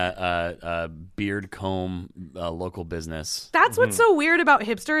 operating a beard comb local business. That's what's so weird about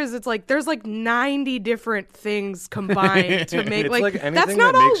hipster is it's there's 90 different things combined to make It's like that's anything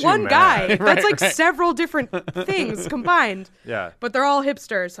not that all makes you one guy. mad. That's several different things combined. Yeah. But they're all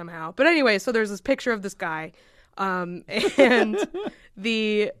hipster somehow. But anyway, so there's this picture of this guy, and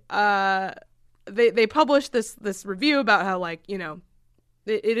they published this review about how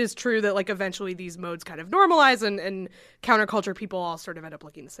it is true that eventually these modes kind of normalize and counterculture people all sort of end up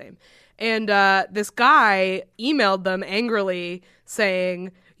looking the same. And this guy emailed them angrily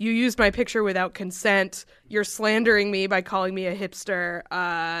saying, "You used my picture without consent. You're slandering me by calling me a hipster.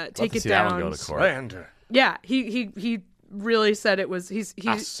 Take it That down." one go to court. Slander. Yeah, he really said it was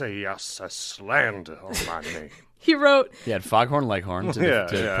I say yes, a slander on my name. he wrote He had Foghorn Leghorn to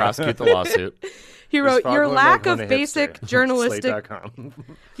Yeah. prosecute the lawsuit. He wrote, "Your lack of basic journalistic Slate.com.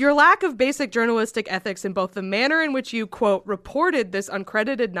 Your lack of basic journalistic ethics in both the manner in which you, quote, reported this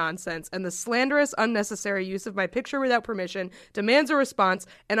uncredited nonsense and the slanderous, unnecessary use of my picture without permission demands a response,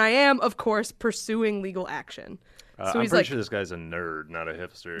 and I am, of course, pursuing legal action." So I'm he's pretty like, sure this guy's a nerd, not a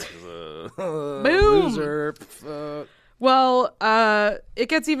hipster. boom! Loser. Well, it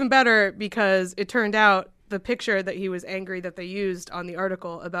gets even better because it turned out the picture that he was angry that they used on the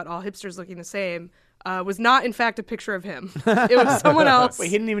article about all hipsters looking the same was not, in fact, a picture of him. It was someone else. Wait,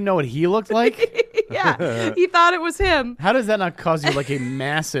 he didn't even know what he looked like? Yeah, he thought it was him. How does that not cause you like a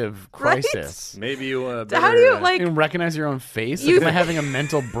massive crisis? Maybe you. How do you, like... You can recognize your own face? Like, am I having a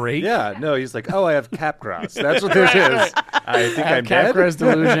mental break? Yeah, no, he's like, oh, I have Capgras. That's what this is. I think I'm dead. Capgras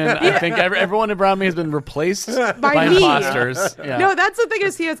delusion. I think everyone around me has been replaced by me. imposters. Yeah. No, that's the thing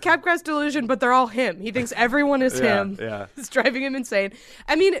is he has Capgras delusion, but they're all him. He thinks everyone is him. Yeah. It's driving him insane.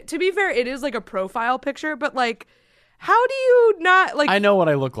 I mean, to be fair, it is like a profile picture, but like, how do you not like? I know what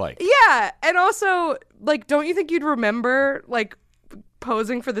I look like. Yeah, and also like, don't you think you'd remember like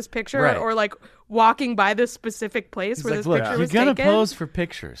posing for this picture Right. or like walking by this specific place He's where like, this look, picture you're was gonna taken? pose for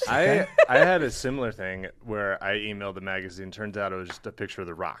pictures. Okay? I had a similar thing where I emailed the magazine. Turns out it was just a picture of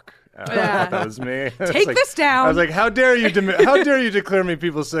The Rock. Yeah. That was me. Take this down. I was like, how dare you declare me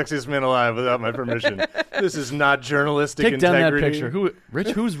people's sexiest man alive without my permission? This is not journalistic Take down integrity. that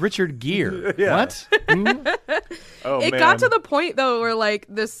picture. Who's Richard Gere? Yeah. What? Who? Oh, It man. got to the point though where like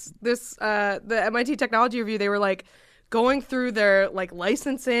the MIT Technology Review, they were like going through their like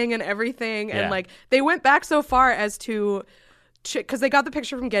licensing and everything, Yeah. and like they went back so far as to because they got the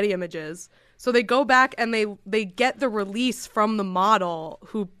picture from Getty Images, so they go back and they get the release from the model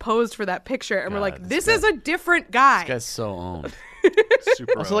who posed for that picture, and we're God, like, this this is a different guy. This guy's so owned.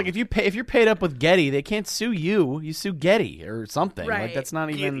 Super Also, like if you're paid up with Getty, they can't sue you. You sue Getty or something. Right. Like that's not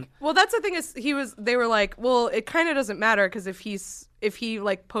even. Well, that's the thing is they were like, well, it kind of doesn't matter because if he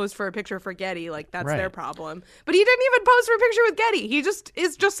like posed for a picture for Getty, like that's Right. their problem. But he didn't even pose for a picture with Getty. He just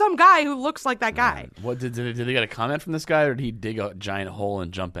is just some guy who looks like that guy. What did they get a comment from this guy, or did he dig a giant hole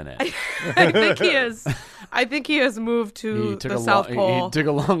and jump in it? I think he is. I think he has moved to the South Pole. He took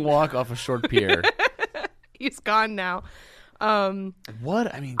a long walk off a short pier. He's gone now.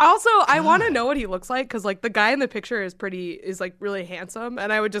 What? I mean, Also, I want to know what he looks like because like the guy in the picture is like really handsome,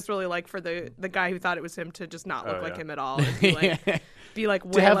 and I would just really like for the guy who thought it was him to just not look like him at all and be like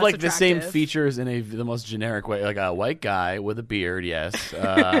way to have less like the same attractive. features in the most generic way, like a white guy with a beard. Yes,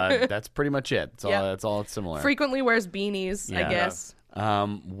 that's pretty much it. That's all it's similar. Frequently wears beanies, I Yeah. guess.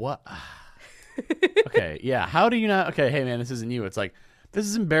 What? Okay, yeah. How do you not? Okay, hey man, this isn't you. It's like this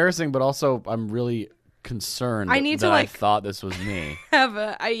is embarrassing, but also I'm really concerned. I need that to, like- I thought this was me.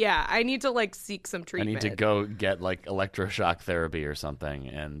 I need to like seek some I treatment. need to go get like electroshock therapy or something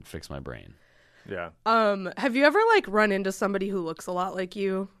and fix my brain. Yeah. Have you ever like run into somebody who looks a lot like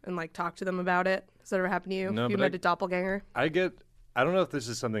you and like talk to them about it? Has that ever happened to you? No, you but met a doppelganger? I don't know if this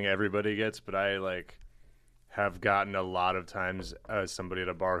is something everybody gets, but I like have gotten a lot of times somebody at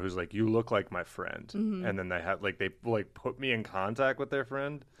a bar who's like, you look like my friend. Mm-hmm. And then they put me in contact with their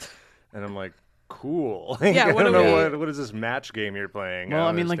friend. And I'm like, cool. Yeah, I what don't do know we- what is this match game you're playing? Well, I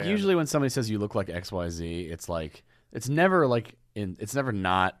don't mean, like understand. usually when somebody says you look like XYZ, it's like it's never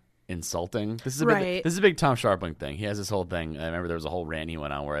not insulting. This is Right. this is a big Tom Sharpling thing. He has this whole thing. I remember there was a whole rant he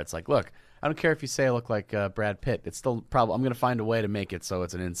went on where it's like, look, I don't care if you say I look like Brad Pitt. It's still probably I'm going to find a way to make it so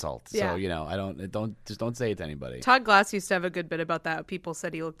it's an insult. Yeah. So I don't say it to anybody. Todd Glass used to have a good bit about that. People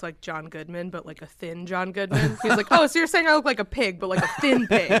said he looked like John Goodman, but like a thin John Goodman. He was like, oh, so you're saying I look like a pig, but like a thin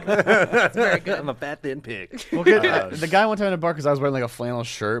pig. That's very good. I'm a fat thin pig. Well, the guy one time in a bar because I was wearing like a flannel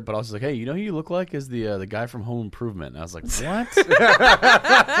shirt, but I was like, hey, you know who you look like is the guy from Home Improvement. And I was like, what?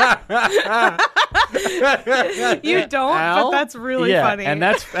 You don't, Al? but that's really yeah, funny. and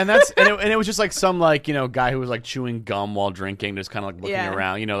it was just like some like guy who was like chewing gum while drinking, just kind of like looking Yeah.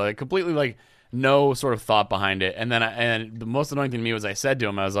 around, like completely like no sort of thought behind it. And then and the most annoying thing to me was I said to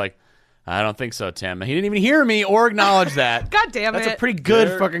him, I was like, I don't think so, Tim. And he didn't even hear me or acknowledge that. God damn it. That's a pretty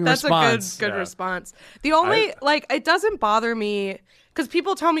good fucking That's response. a good Yeah. response. The only it doesn't bother me because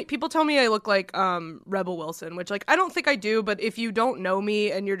people tell me I look like Rebel Wilson, which like I don't think I do, but if you don't know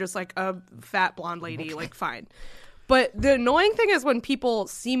me and you're just like a fat blonde lady, like fine. But the annoying thing is when people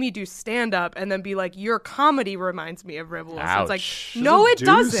see me do stand up and then be like, your comedy reminds me of Rebel Wilson. Ouch. It's like, no, it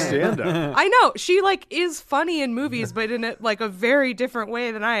doesn't. Stand-up. I know. She like is funny in movies, but in a very different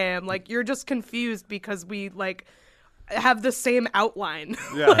way than I am. Like you're just confused because we like have the same outline.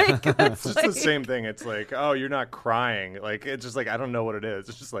 Yeah. Like, It's just the same thing. It's like, oh, you're not crying. Like, it's just like, I don't know what it is.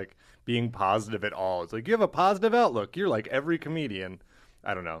 It's just like being positive at all. It's like, you have a positive outlook. You're like every comedian.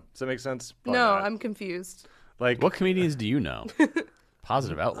 I don't know. Does that make sense? No, Not. I'm confused. Like What comedians do you know?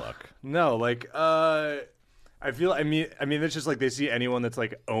 Positive outlook. no, like I mean it's just like they see anyone that's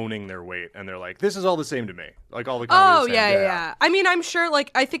like owning their weight and they're like, this is all the same to me. Like all the Oh, comedy's the yeah, same. yeah. I mean, I'm sure,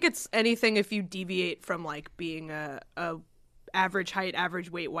 like, I think it's anything if you deviate from, like, being a average height, average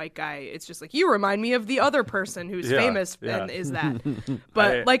weight white guy. It's just like, you remind me of the other person who's famous and is that.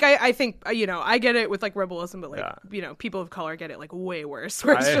 But, I think, I get it with, like, Rebellism, but, like, people of color get it, like, way worse.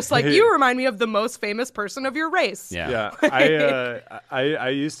 Where it's just like, you remind me of the most famous person of your race. Yeah. I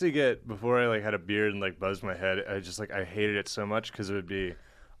used to get, before I like had a beard and like buzzed my head, I hated it so much because it would be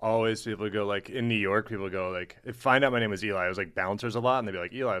always people would go like, in New York, people would go like, find out my name was Eli. I was like bouncers a lot, and they'd be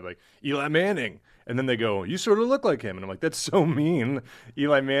like, Eli. I'd be like, Eli Manning. And then they go, you sort of look like him. And I'm like, that's so mean.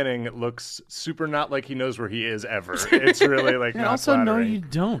 Eli Manning looks super not like he knows where he is ever. It's really like And not also, no, flattering. you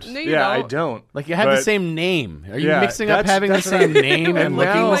don't. No, you I don't. don't. Like, you have the But- same name. Are you Yeah, mixing up that's- having the that's same what- name and And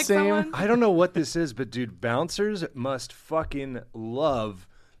looking now- the Like same? someone? I don't know what this is, but dude, bouncers must fucking love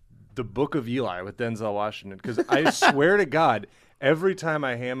the Book of Eli with Denzel Washington, because I swear to God, every time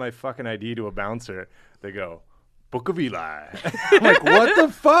I hand my fucking ID to a bouncer, they go, Book of Eli. I'm like, what the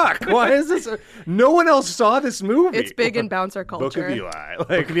fuck? Why is this? No one else saw this movie. It's big in bouncer culture. Book of Eli. Like,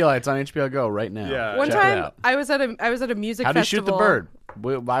 Book of Eli. It's on HBO Go right now. Yeah. One Check it time, out. I was at a music How do you festival. shoot the bird?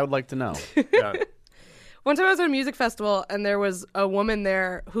 I would like to know. yeah. One time I was at a music festival and there was a woman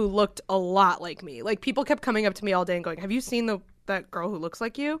there who looked a lot like me. Like, people kept coming up to me all day and going, have you seen that girl who looks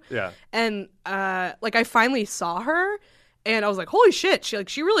like you? Yeah. And like, I finally saw her and I was like, holy shit,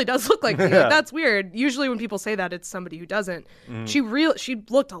 she really does look like me. Like, that's weird. Usually when people say that, it's somebody who doesn't. She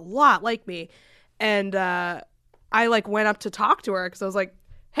looked a lot like me. And I like went up to talk to her because I was like,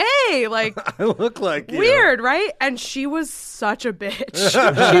 hey, like, I look like you. weird, right? And she was such a bitch. She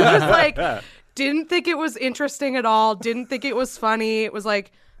was like, didn't think it was interesting at all, didn't think it was funny. It was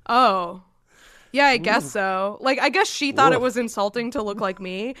like, oh, yeah, I guess so. Like, I guess she thought it was insulting to look like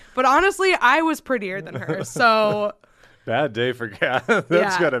me, but honestly, I was prettier than her. So Bad day for Kat. That's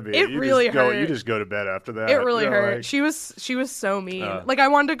Yeah, gotta be. it really hurt. You just go to bed after that. it really You're hurt. like- She was so mean. Like, I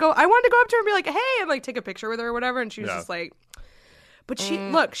wanted to go up to her and be like, hey, and like take a picture with her or whatever, and she was Yeah. just like, but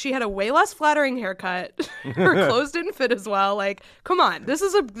she had a way less flattering haircut. Her clothes didn't fit as well. Like, come on, this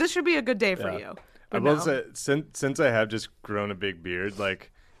should be a good day for you. I But will no. say, since I have just grown a big beard,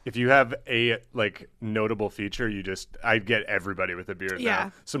 like if you have a like notable feature, I get everybody with a beard Yeah.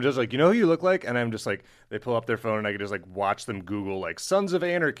 now. So I'm just like, you know who you look like, and I'm just like, they pull up their phone and I can just like watch them Google like Sons of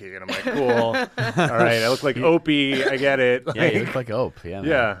Anarchy, and I'm like, cool, all right, I look like Opie, I get it. Yeah, you Like, look like Ope. Yeah. man.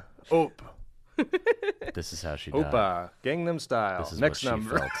 yeah, Ope, This is how she died. Opa, Gangnam Style. This is Next what she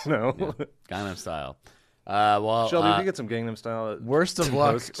number. felt. No, Gangnam Style. Well, Shelby, if you get some Gangnam Style. worst of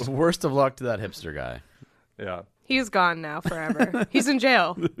luck. Post. Worst of luck to that hipster guy. Yeah. He's gone now forever. He's in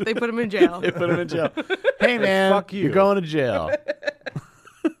jail. They put him in jail. They put him in jail. Hey man, fuck you. you're going to jail.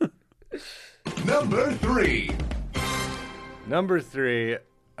 Number 3. Number 3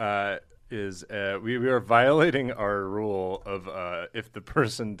 is we are violating our rule of if the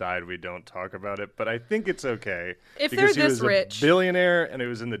person died, we don't talk about it. But I think it's okay If because they're he this was rich. a billionaire and it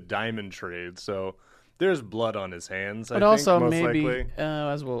was in the diamond trade, so there's blood on his hands. But I also think, most maybe, likely.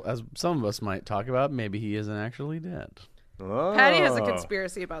 as well as some of us might talk about, maybe he isn't actually dead. Oh. Patty has a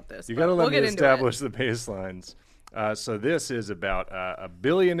conspiracy about this. You but got to let we'll me get into establish the baselines. So this is about a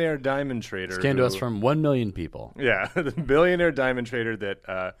billionaire diamond trader. This came to us who- from 1 million people. Yeah, the billionaire diamond trader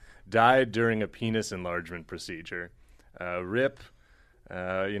that died during a penis enlargement procedure. Rip,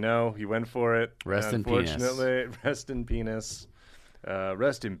 he went for it. Rest in penis. Unfortunately, rest in penis.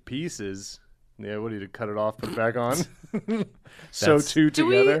 Rest in pieces. Yeah, what, did he cut it off, put it back on? So That's- two Do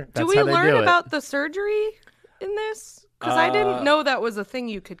together. we That's how they learn do it. about the surgery in this? Because I didn't know that was a thing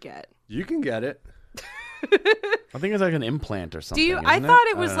you could get. You can get it. I think it's like an implant or something. Do you? I isn't thought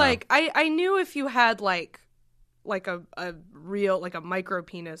it I was don't know. like I knew if you had like a real like a micro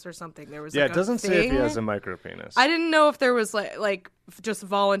penis or something. There was Yeah, like it doesn't a say if he thing. has a micro penis. I didn't know if there was like just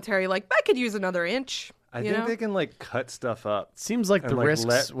voluntary. Like, I could use another inch. I you think know? they can like cut stuff up. Seems like the and, like,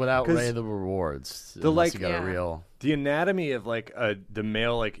 risks would outweigh 'cause the rewards. the, unless like- you got Yeah. a real. The anatomy of like the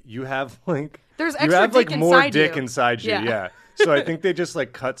male, like you have like There's you extra have like dick more inside dick you. inside you, Yeah. yeah. So I think they just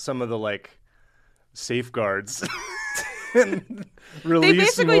like cut some of the like safeguards and They release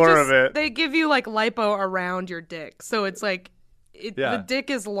basically more just of it. they give you like lipo around your dick, so it's like Yeah. the dick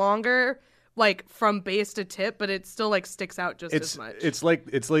is longer, like from base to tip, but it still like sticks out just It's as much.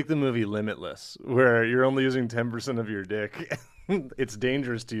 it's like the movie Limitless, where you're only using 10% of your dick. It's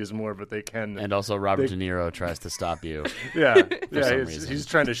dangerous to use more, but they can. And also, Robert De Niro tries to stop you. yeah, some yeah. reason. He's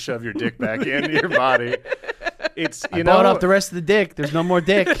trying to shove your dick back into your body. it's I bought off the rest of the dick. There's no more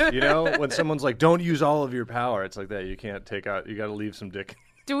dick. When someone's like, "Don't use all of your power," it's like that. You can't take out. You got to leave some dick.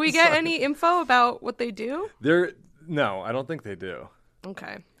 Do we get any info about what they do? No, I don't think they do.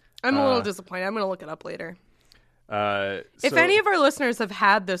 Okay. I'm a little disappointed. I'm going to look it up later. If So- any of our listeners have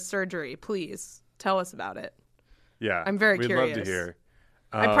had this surgery, please tell us about it. Yeah, I'm very we'd curious. love to hear.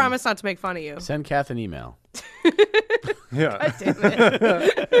 I promise not to make fun of you. Send Kath an email. Yeah, Damn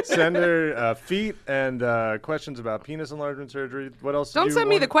it. send her feet and questions about penis enlargement surgery. What else? Don't send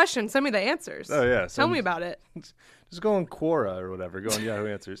me the questions. Send me the answers. Oh, yeah, Tell me about it. Just go on Quora or whatever. Go on Yahoo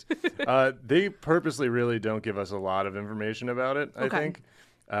Answers. They purposely really don't give us a lot of information about it, I Okay. think.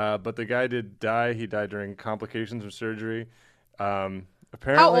 But the guy did die. He died during complications of surgery.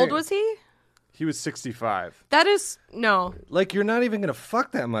 Apparently, How old was he? He was 65. That is no. Like, you're not even gonna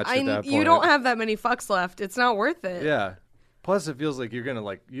fuck that much at that point. You don't have that many fucks left. It's not worth it. Yeah. Plus, it feels like you're gonna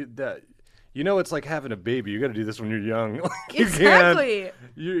it's like having a baby. You got to do this when you're young. Like, you can't- Exactly.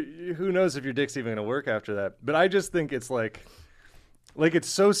 who knows if your dick's even gonna work after that? But I just think it's like it's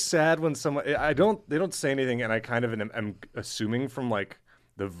so sad when someone. They don't say anything, and I kind of am assuming from like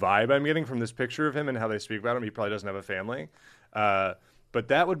the vibe I'm getting from this picture of him and how they speak about him, he probably doesn't have a family. But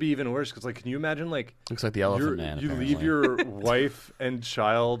that would be even worse because, like, can you imagine, like, Looks like the Elephant Man. you apparently. leave your wife and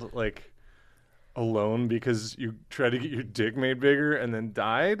child like alone because you tried to get your dick made bigger and then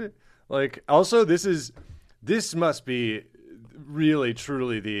died? Like, also, this must be really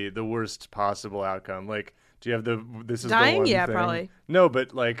truly the worst possible outcome. Like, do you have this is Dying? the one Yeah, thing? probably. No,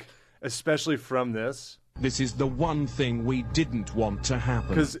 but like especially from this. This is the one thing we didn't want to happen.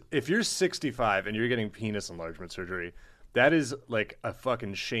 Because if you're 65 and you're getting penis enlargement surgery, that is like a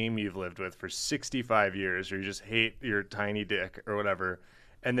fucking shame you've lived with for 65 years, or you just hate your tiny dick or whatever.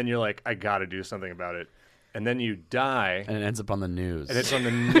 And then you're like, I got to do something about it. And then you die. And it ends up on the news. And it's on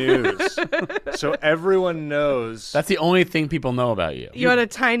the news. So everyone knows. That's the only thing people know about you. You had a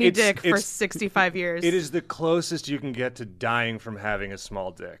tiny It's- dick for it's- 65 years. It is the closest you can get to dying from having a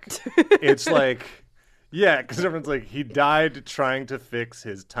small dick. It's like, yeah, because everyone's like, he died trying to fix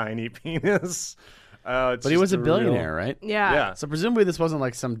his tiny penis. But he was a billionaire, right? Yeah. Yeah. So presumably this wasn't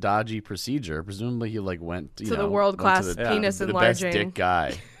like some dodgy procedure. Presumably he like went To the world-class penis the enlarging. best dick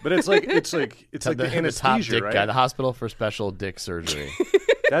guy. But it's like the top anesthesia, dick right? guy, the hospital for special dick surgery.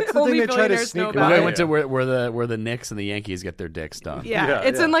 That's the Only thing they try to billionaires know sneak about I it. away. went to where the Knicks and the Yankees get their dicks done. Yeah, Yeah,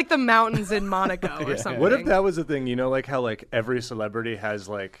 it's yeah. in like the mountains in Monaco or something. What if that was a thing? You know, like how like every celebrity has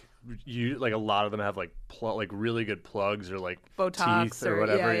like a lot of them have like really good plugs or like Botox teeth or or-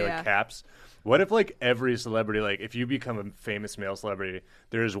 whatever, yeah, like yeah. caps. What if like every celebrity, like if you become a famous male celebrity,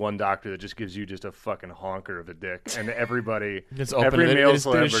 there is one doctor that just gives you just a fucking honker of a dick, and everybody, It's open. every They male just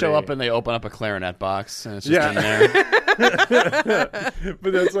celebrity, show up and they open up a clarinet box and it's just Yeah. in there.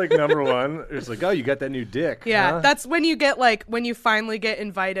 but that's like number one. It's like, oh, you got that new dick. Yeah, huh? that's when you get like when you finally get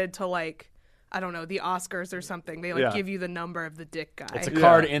invited to like I don't know the Oscars or something. They like Yeah. give you the number of the dick guy. It's a Yeah,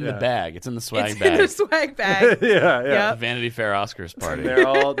 card in yeah. the bag. It's in the swag It's bag. in the swag bag. yeah. Yep. Vanity Fair Oscars party. They're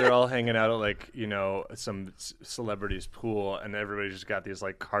all hanging out at like some celebrity's pool, and everybody just got these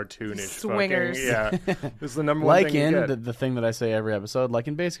like cartoonish Swingers. Fucking, yeah, this is the number one Like thing you in get. the thing that I say every episode, like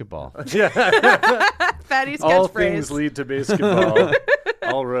in basketball. Fatty All sketch things phrase. lead to basketball.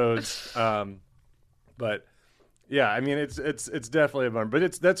 All roads. But yeah, I mean it's definitely a bummer.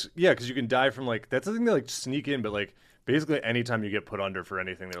 But that's because you can die from like that's the thing they like sneak in. But like basically anytime you get put under for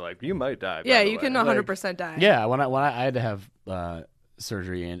anything, they're like you might die. by Yeah, the you way. can Like, 100% die. Yeah, when I had to have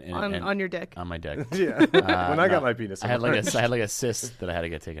surgery on your dick. on my dick. Yeah, when I got my penis, I had like enlarged. I had like a cyst that I had to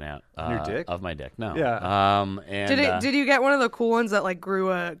get taken out. Your dick? Of my dick. No. Yeah. And Did you get one of the cool ones that like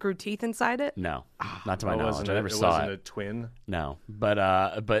grew teeth inside it? No, not to my It knowledge. wasn't I a- never it saw wasn't it. a twin. No, but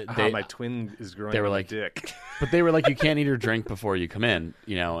they My twin is growing. they were on my like- dick. but they were like, you can't eat or drink before you come in,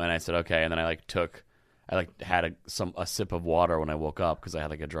 and I said okay, and then I had a sip of water when I woke up because I had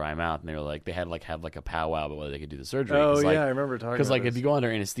like a dry mouth, and they were like they had like have like a powwow about whether they could do the surgery. Oh 'Cause, yeah, like, I remember talking. because like about if you this. go under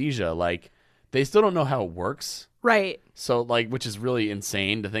anesthesia, like they still don't know how it works. Right. So like, which is really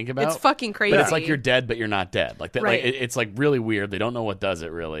insane to think about. It's fucking crazy. But it's like you're dead, but you're not dead. Like that. Right. Like it's like really weird. They don't know what does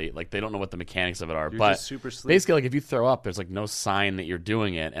it really. Like they don't know what the mechanics of it are. You're but just super sleep. basically, like if you throw up, there's like no sign that you're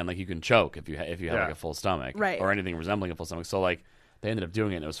doing it, and like you can choke if you have Yeah. like a full stomach, Right. or anything resembling a full stomach. So like they ended up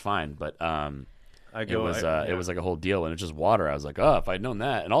doing it, and it was fine. But it was like a whole deal, and it's just water. I was like, oh, if I'd known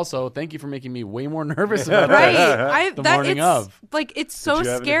that. And also, thank you for making me way more nervous about Right. that. The morning it's, of. Like it's so you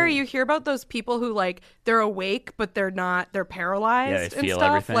have scary. anything? You hear about those people who like they're awake but they're not. They're paralyzed Yeah, they and feel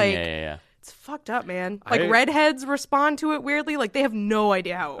stuff. everything. Like yeah. it's fucked up, man. Like I- redheads respond to it weirdly. Like they have no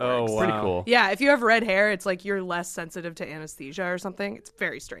idea how it Oh, works. wow. Pretty cool. Yeah, if you have red hair, it's like you're less sensitive to anesthesia or something. It's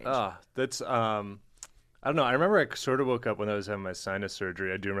very strange. That's I don't know. I remember I sort of woke up when I was having my sinus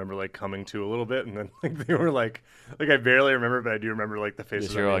surgery. I do remember like coming to a little bit, and then like they were like I barely remember, but I do remember like the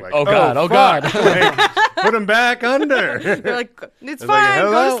faces. You're of like, me, oh god, oh fuck." god. Like, put him back under. They're like, it's I was fine, like,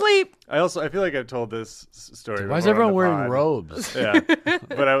 go to "Hello?" sleep. I feel like I've told this story. Why is before on everyone the wearing pod. robes? Yeah,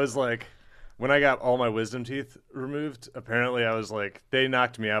 but I was like, when I got all my wisdom teeth removed, apparently I was like, they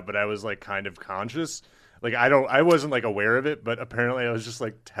knocked me out, but I was like kind of conscious. Like I wasn't like aware of it, but apparently I was just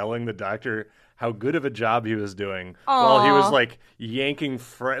like telling the doctor how good of a job he was doing while he was like yanking,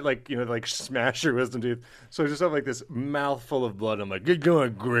 like smash your wisdom teeth. So I just have like this mouthful of blood. I'm like, you're doing a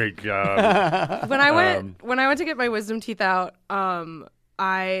great job. When I went to get my wisdom teeth out,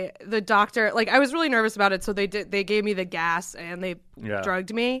 the doctor, like, I was really nervous about it, so they gave me the gas and they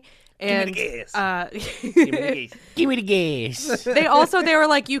drugged me. And Give me Give me the gas. they were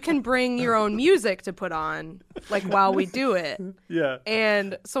like, you can bring your own music to put on, like, while we do it. Yeah.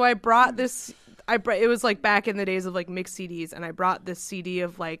 And so I brought this. It was like back in the days of like mixed CDs, and I brought this CD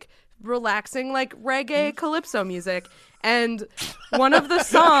of like relaxing, like reggae calypso music, and one of the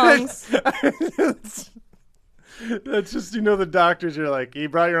songs. That's just, the doctors, you're like, you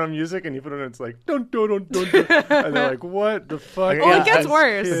brought your own music and you put it on, it's like, don't. And they're like, what the fuck? Well, it gets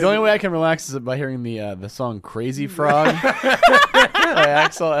worse. The only way I can relax is by hearing the song Crazy Frog by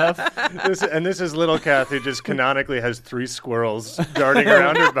Axel F. This is little Kath, who just canonically has 3 squirrels darting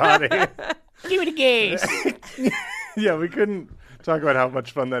around her body. Give me the gas. Yeah, we couldn't talk about how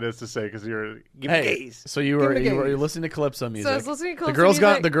much fun that is to say because you're So you were listening to calypso music. So I was listening to calypso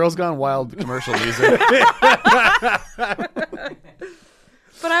music. The Girls Gone Wild commercial music.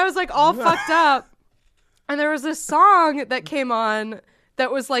 But I was like all fucked up, and there was this song that came on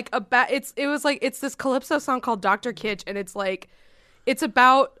that was like it's this calypso song called Dr. Kitsch, and it's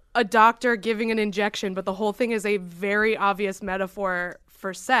about a doctor giving an injection, but the whole thing is a very obvious metaphor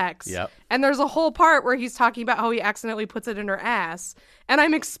for sex. Yep. And there's a whole part where he's talking about how he accidentally puts it in her ass. And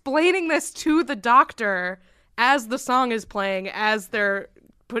I'm explaining this to the doctor as the song is playing, as they're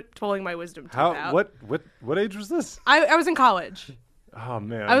pulling my wisdom teeth out. What age was this? I was in college. Oh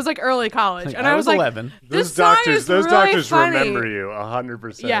man. I was like early college. And I was 11. Like, those song doctors is those really doctors funny. remember you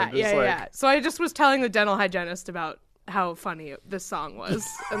 100%. Yeah. So I just was telling the dental hygienist about how funny this song was.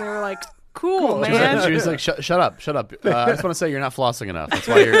 And they were like, cool, man. She was like, shut up. I just want to say you're not flossing enough. That's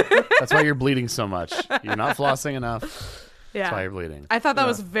why you're bleeding so much. You're not flossing enough. Yeah. That's why you're bleeding. I thought that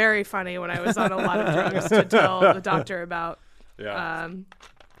was very funny when I was on a lot of drugs to tell the doctor about. Yeah.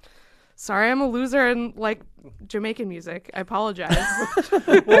 Sorry, I'm a loser in like Jamaican music. I apologize.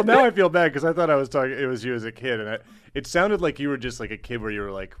 Well, now I feel bad because I thought it was you as a kid, and it sounded like you were just like a kid where you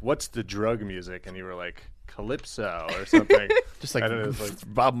were like, "What's the drug music?" and you were like, "Calypso" or something. Just like, I don't know, it's like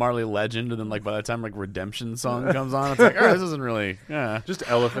Bob Marley legend, and then like by the time like Redemption song comes on, it's like, oh, this isn't really. just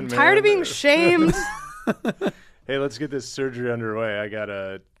Elephant Man. Tired of being shamed. Hey, let's get this surgery underway. I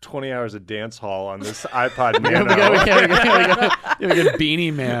got 20 hours of dance hall on this iPod Nano. we got a good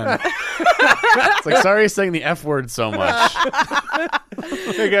Beanie Man. It's like, sorry, saying the F word so much.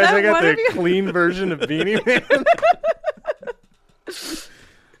 Hey guys, I got the clean version of Beanie Man.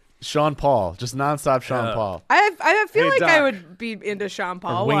 Sean Paul, just nonstop Sean Paul. I feel like Doc. I would be into Sean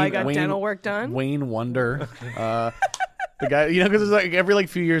Paul while I got dental work done. Wayne Wonder. The guy, because it's like every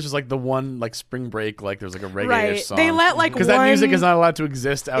few years there's like the one like spring break, like there's like a reggae-ish song. They let like because that music is not allowed to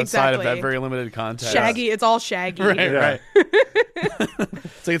exist outside of that very limited context. Shaggy, it's all Shaggy. Right.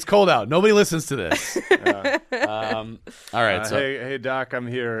 It's like, it's cold out. Nobody listens to this. All right. So hey Doc, I'm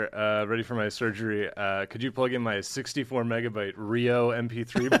here, ready for my surgery. Could you plug in my 64 megabyte Rio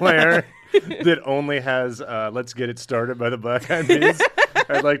MP3 player that only has "Let's Get It Started" by the Black Eyed Peas?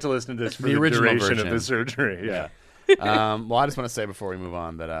 I'd like to listen to this for the original duration version of the surgery. Yeah. well, I just want to say before we move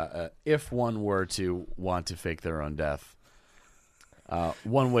on that if one were to want to fake their own death,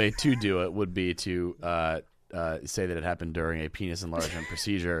 one way to do it would be to say that it happened during a penis enlargement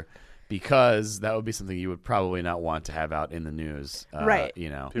procedure, because that would be something you would probably not want to have out in the news. Right.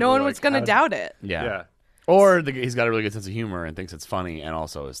 People No one are was like, going to doubt it. Yeah. Or he's got a really good sense of humor and thinks it's funny and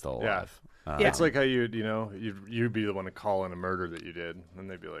also is still alive. It's like how you'd be the one to call in a murder that you did, and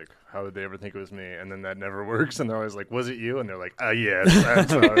they'd be like, "How would they ever think it was me?" And then that never works, and they're always like, "Was it you?" And they're like, "Yes, I'm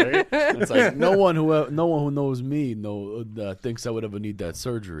sorry." It's like no one who knows me thinks I would ever need that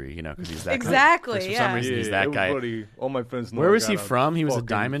surgery, because he's that exactly. guy. For some reason, he's that guy. All my friends know. Where was he from? He was a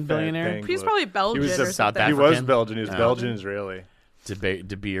diamond billionaire. He was probably Belgian or South something. He was African? Belgian. He was Oh. Belgian Israeli.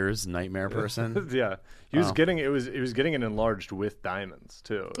 De Beers nightmare person. Yeah, he was getting it was getting it enlarged with diamonds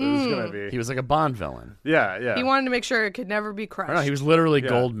too. It was gonna be. He was like a Bond villain. Yeah. He wanted to make sure it could never be crushed. Or no, he was literally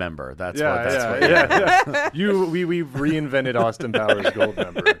Gold Member. That's what. Yeah. We've reinvented Austin Powers Gold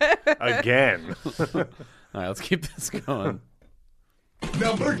Member again. All right, let's keep this going.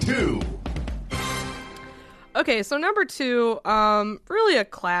 Number 2. Okay, so number 2, really a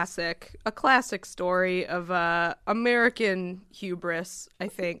classic story of American hubris, I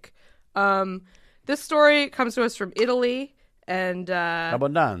think. This story comes to us from Italy, and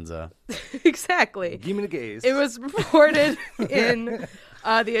Abbondanza. exactly. Give me the gaze. It was reported in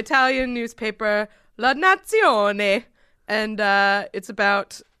the Italian newspaper La Nazione, and it's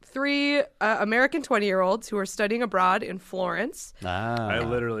about 3 American 20-year-olds who are studying abroad in Florence. I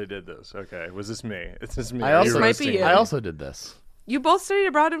literally did this. Okay, was this me? It's just me. I also, might be you. I also did this. You both studied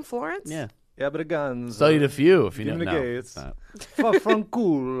abroad in Florence? Yeah. Yeah, but the guns. Studied a few, if you Give don't me the know. gates.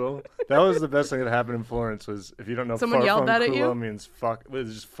 Fanculo. That was the best thing that happened in Florence. Was if you don't know, Someone yelled that at you? farfanculo means fuck. Was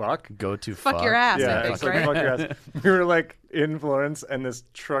it just fuck? Go to Fuck your ass, Yeah, I think, it's like right? fuck your ass. We were like in Florence, and this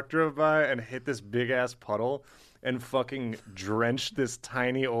truck drove by and hit this big ass puddle. And fucking drenched this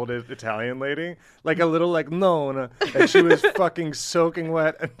tiny old Italian lady, like a little like Nona, and she was fucking soaking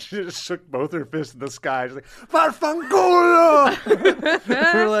wet, and she just shook both her fists in the sky. She's like, "Farfanculo!"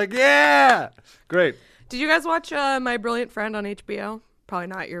 We're like, "Yeah, great." Did you guys watch My Brilliant Friend on HBO? Probably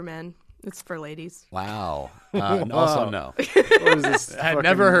not your men. It's for ladies. Wow. Also, no. What was this? I had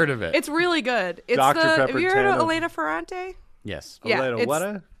never heard of it. It's really good. It's Dr. have Pepper you heard of Tana. Elena Ferrante? Yes. Yeah, Elena, it's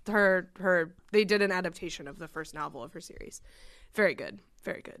what? her. They did an adaptation of the first novel of her series. Very good.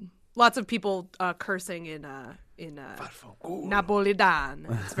 Very good. Lots of people cursing in Napolitan.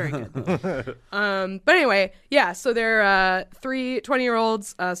 It's very good. But anyway, yeah. So they're 3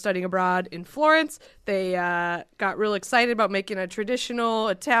 20-year-olds studying abroad in Florence. They got real excited about making a traditional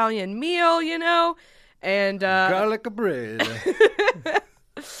Italian meal, and Garlic bread,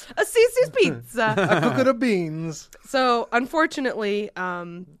 a Cici's pizza. a cook of the beans. So unfortunately,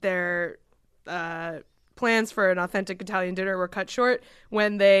 their plans for an authentic Italian dinner were cut short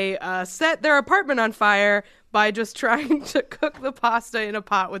when they set their apartment on fire by just trying to cook the pasta in a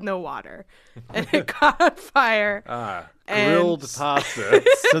pot with no water, and it caught on fire. Grilled pasta.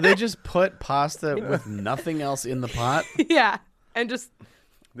 So they just put pasta with nothing else in the pot? Yeah, and just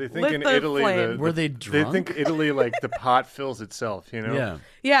They think Lit in the Italy, flame. Were they They drunk? think Italy, like the pot fills itself. Yeah.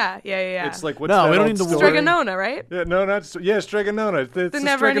 yeah. It's like what's No, that we don't old need the story? Stregonona, right? Yeah, no, not Stregonona. It's The the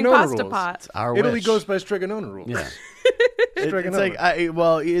never-ending Stregonona pasta rules. pot. Our Italy wish. goes by Stregonona rules. Yeah. Stregonona. It's like,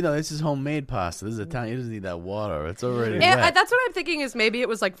 this is homemade pasta. This is Italian. It doesn't need that water. It's already And wet. that's what I'm thinking is maybe it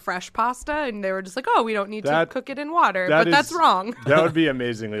was like fresh pasta, and they were just like, oh, we don't need to That- cook it in water. that But that's is- wrong. That would be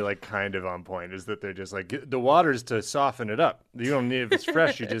amazingly like kind of on point. Is that they're just like the water's to soften it up. You don't need if it's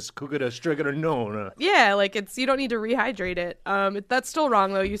fresh. You just cook it a Stregonona. Yeah, like you don't need to rehydrate it. That's still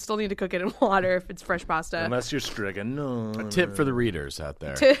wrong though. You still need to cook it in water if it's fresh pasta. Unless you're Stregonona. Tip for the readers out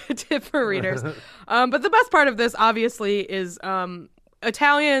there. Tip for readers. But the best part of this, obviously, is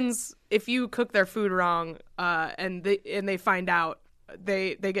Italians. If you cook their food wrong, and they find out,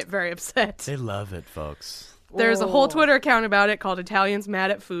 they get very upset. They love it, folks. There's a whole Twitter account about it called Italians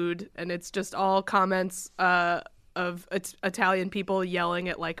Mad at Food, and it's just all comments of Italian people yelling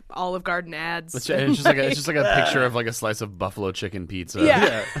at like Olive Garden ads. It's just like a picture of like a slice of buffalo chicken pizza.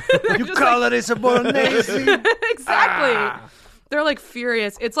 Yeah. You call it a bolognese. Exactly. They're like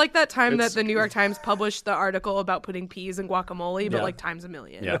furious. It's like that time It's- that the New York Times published the article about putting peas in guacamole, but Yeah. like times a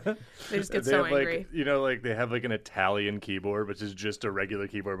million. Yeah. They just get They so have, angry. like they have like an Italian keyboard, which is just a regular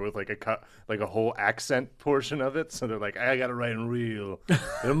keyboard with like a whole accent portion of it. So they're like, I gotta write in real,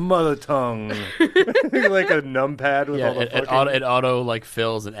 the mother tongue, like a numpad with Yeah, all the it fucking. auto like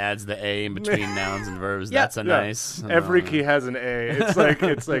fills and adds the A in between nouns and verbs. Yeah. That's a Yeah. nice. Every key has an A.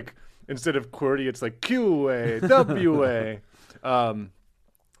 It's like instead of QWERTY, it's like QA, WA.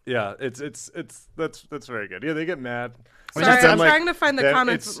 Yeah, that's very good. Yeah, they get mad. Sorry, Just I'm then, trying to find the then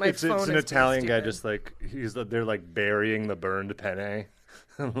comments with my it's phone. an It's Italian guy, stupid. just like they're like burying the burned penne,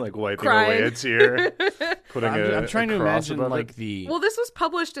 like wiping Crying. away a tear, putting I'm trying to cross imagine above like it. the. Well, this was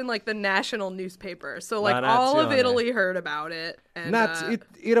published in like the national newspaper, so like La all of Nazione. Italy heard about it. And,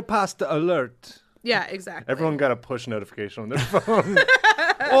 eat a pasta alert. Yeah, exactly. Everyone got a push notification on their phone.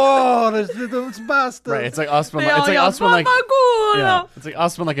 Oh, there's pasta. Right, it's like us when They all it's like yell, us when like "Vaffanculo!" yeah, it's like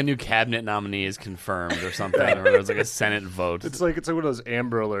us when like a new cabinet nominee is confirmed or something, or there's like a Senate vote. It's like one of those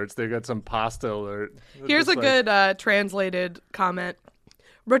Amber Alerts. They got some pasta alert. They're Here's just a like, good translated comment.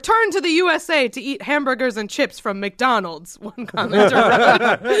 Return to the USA to eat hamburgers and chips from McDonald's. One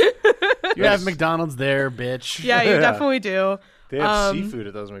commenter wrote. You have McDonald's there, bitch. Yeah, you definitely do. They have seafood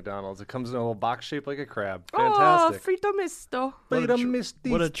at those McDonald's. It comes in a little box shaped like a crab. Oh, Fantastic. frito misto.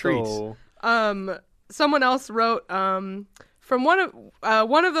 What a treat. Someone else wrote, from one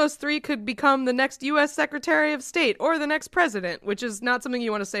of those three could become the next U.S. Secretary of State or the next president, which is not something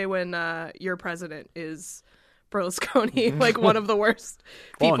you want to say when your president is Berlusconi, like one of the worst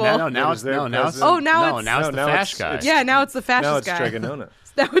people. Oh, now it's the fascist guy. Yeah, now it's the fascist guy.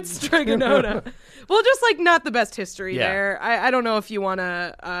 Now it's Stregonona. Well, just like not the best history there. I don't know if you want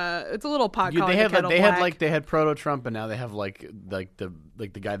to. It's a little pot calling the kettle black. They had proto Trump, and now they have like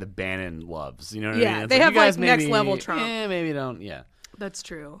the guy that Bannon loves. You know what I mean? Yeah, they have like next level Trump. Maybe don't. Yeah, that's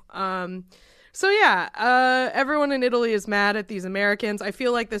true. So yeah, everyone in Italy is mad at these Americans. I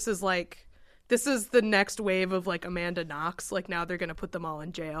feel like this is the next wave of like Amanda Knox. Like now they're gonna put them all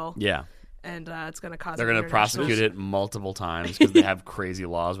in jail. Yeah. And it's going to cause. They're going to prosecute it multiple times because they have crazy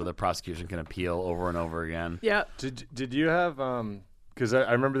laws where the prosecution can appeal over and over again. Yeah. Did you have because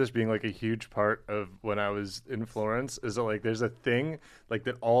I remember this being like a huge part of when I was in Florence, is that like there's a thing like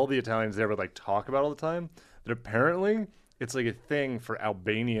that all the Italians there would like talk about all the time, that apparently it's like a thing for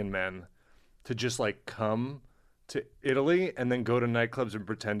Albanian men to just like come to Italy and then go to nightclubs and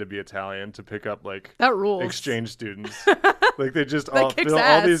pretend to be Italian to pick up like that rules. Exchange students. Like they just all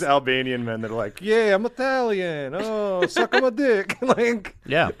these Albanian men that are like, yeah, I'm Italian. Oh, suck on my dick. Like,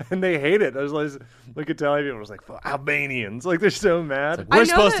 yeah, and they hate it. I was like Italian people was like, Albanians. Like they're so mad. Like, we're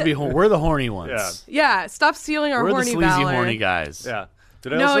supposed to be. We're the horny ones. Yeah. Stop stealing our horny valor. We're the sleazy valor. horny guys. Yeah.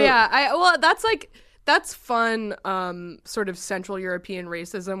 That's fun. Sort of Central European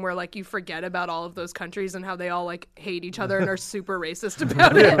racism where like you forget about all of those countries and how they all like hate each other and are super racist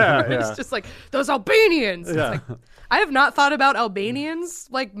about it. It's just like those Albanians. Yeah. It's like, I have not thought about Albanians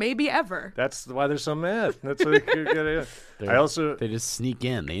like maybe ever. That's why they're so mad. That's what they just sneak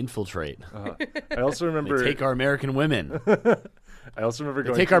in. They infiltrate. I also remember they take our American women. I also remember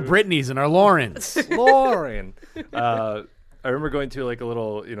going. They take our Britneys and our Laurens. Lauren. I remember going to like a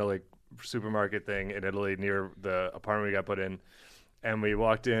little, like supermarket thing in Italy near the apartment we got put in, and we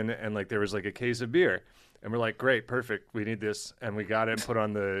walked in and like there was like a case of beer, and we're like, great, perfect, we need this, and we got it and put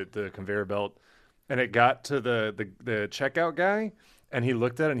on the conveyor belt, and it got to the checkout guy, and he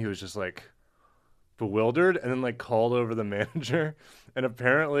looked at it and he was just like bewildered, and then like called over the manager, and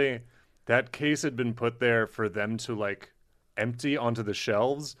apparently that case had been put there for them to like empty onto the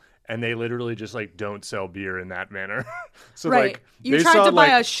shelves. And they literally just like don't sell beer in that manner. So like you tried to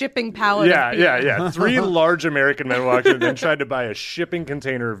buy a shipping pallet. of beer. Yeah. 3 large American men walked in and then tried to buy a shipping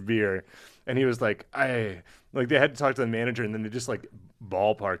container of beer, and he was like, they had to talk to the manager, and then they just like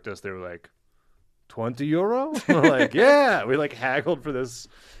ballparked us. They were like, €20? We're like, yeah. We like haggled for this.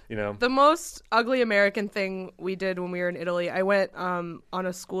 The most ugly American thing we did when we were in Italy, I went on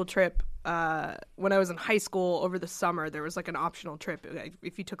a school trip when I was in high school over the summer. There was like an optional trip.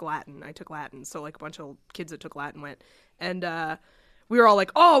 If you took Latin, I took Latin. So like a bunch of kids that took Latin went. And we were all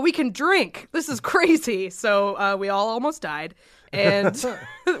like, oh, we can drink. This is crazy. So we all almost died. And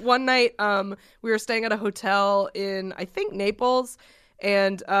one night we were staying at a hotel in, I think, Naples.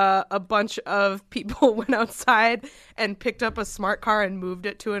 And a bunch of people went outside and picked up a smart car and moved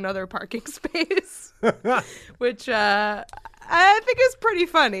it to another parking space, which I think is pretty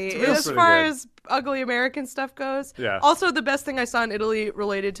funny as far as ugly American stuff goes. Yeah. Also, the best thing I saw in Italy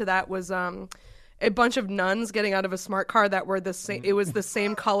related to that was a bunch of nuns getting out of a smart car that were the same. It was the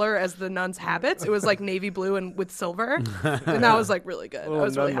same color as the nuns' habits. It was like navy blue and with silver, and that was like really good. I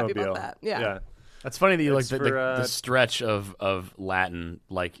was really happy about that. Yeah. That's funny that you like the stretch of Latin,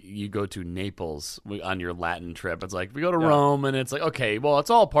 like you go to Naples on your Latin trip. It's like we go to Rome, and it's like, okay, well,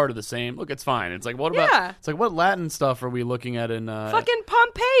 it's all part of the same. Look, it's fine. It's like, what about? It's like, what Latin stuff are we looking at in? Fucking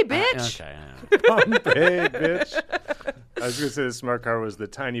Pompeii, bitch. Okay, Pompeii, bitch. I was gonna say the smart car was the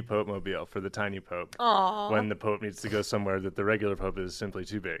tiny Pope mobile for the tiny Pope. Aww. When the Pope needs to go somewhere that the regular Pope is simply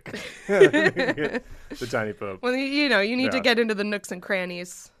too big. The tiny Pope. Well, you need to get into the nooks and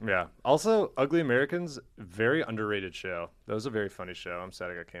crannies. Yeah. Also, Ugly Americans, very underrated show. That was a very funny show. I'm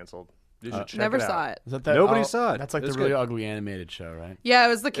sad it got canceled. You should check never it out. saw it. Nobody saw it. That's like the really ugly animated show, right? Yeah, it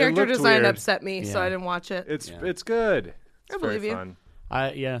was the character design weird. upset me, so I didn't watch it. It's good. It's I believe very you.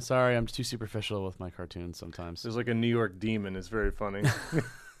 fun. Sorry, I'm too superficial with my cartoons sometimes. There's like a New York demon. It's very funny.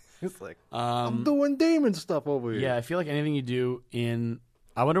 It's like, I'm doing demon stuff over here. Yeah, I feel like anything you do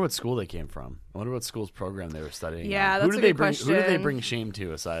I wonder what school they came from. I wonder what school's program they were studying. Yeah, in. that's a good question. Who did they bring shame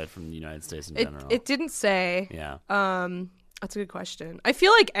to aside from the United States in general? It didn't say. Yeah. That's a good question. I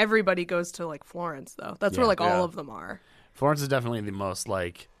feel like everybody goes to like Florence though. That's where like all of them are. Florence is definitely the most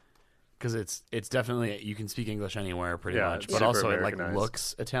like, because it's definitely, you can speak English anywhere pretty much, but also it like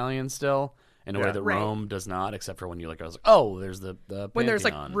looks Italian still. in a way that Right. Rome does not, except for when you I was like, oh, there's the When there's,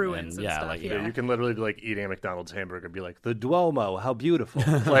 like, Pantheon, ruins and stuff, like yeah. You can literally be like eating a McDonald's hamburger and be like, the Duomo, how beautiful.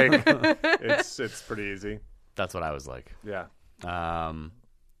 Like, it's pretty easy. that's what I was like. Yeah.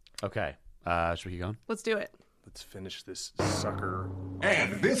 Okay, should we keep going? Let's do it. Let's finish this sucker.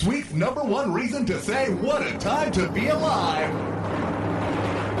 And this week's number one reason to say what a time to be alive.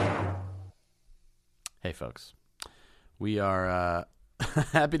 Hey, folks. We are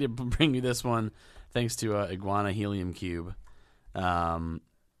happy to bring you this one thanks to Iguana Helium Cube.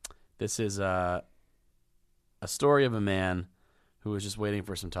 This is a story of a man who was just waiting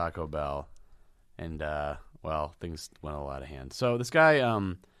for some Taco Bell. And, well, things went a lot out of hand. So this guy,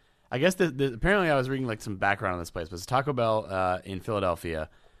 I guess apparently I was reading some background on this place, but it's Taco Bell in Philadelphia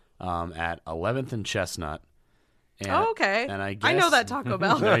at 11th and Chestnut. And, Oh, okay. And I guess, I know that Taco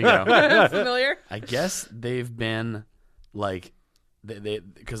Bell. There you go. Familiar? I guess they've been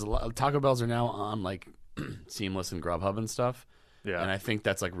because Taco Bells are now on Seamless and Grubhub and stuff. Yeah. And I think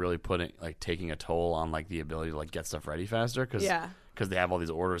that's really taking a toll on the ability to get stuff ready faster because they have all these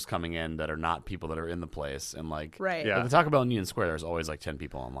orders coming in that are not people that are in the place and Right. Yeah. the Taco Bell in Union Square there's always 10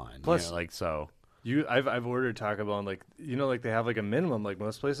 people online. Plus- so I've ordered Taco Bell and they have a minimum like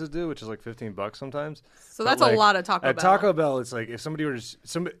most places do, which is $15 sometimes. So But, that's a lot of Taco at Bell. Taco Bell, it's if somebody orders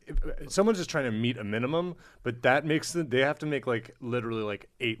if someone's just trying to meet a minimum, but that makes they have to make literally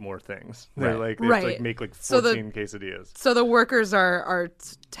 8 more things. They're Right. they have to Right. make 14 So quesadillas. So the workers are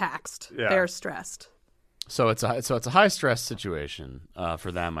taxed. Yeah. They're stressed. So it's a high stress situation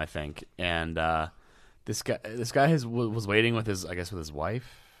for them, I think. And this guy was waiting with his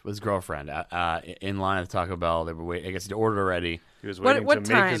his girlfriend in line at Taco Bell. They were waiting. I guess he'd ordered already. He was What- waiting what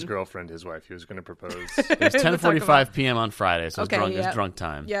to make his time? girlfriend his wife. He was going to propose. It was 10:45 p.m. on Friday, so Okay, it's drunk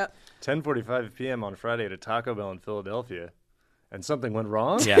time. Yep. 10:45 p.m. on Friday at a Taco Bell in Philadelphia, and something went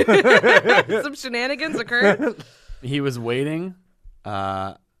wrong. Yeah. Some shenanigans occurred. He was waiting,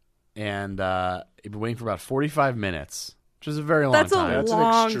 and he'd been waiting for about 45 minutes, which is a very long That's a time. That's an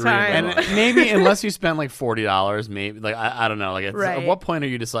long extreme time. amount. And maybe unless you spend $40, maybe I don't know. At Right. what point are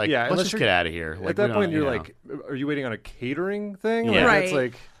you just Yeah, let's unless just you're- get out of here? At that we point, don't- you're you know. are you waiting on a catering thing? Yeah. That's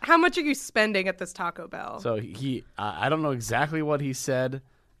Right. How much are you spending at this Taco Bell? So I don't know exactly what he said,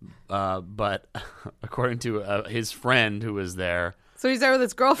 but according to his friend who was there, So he's there with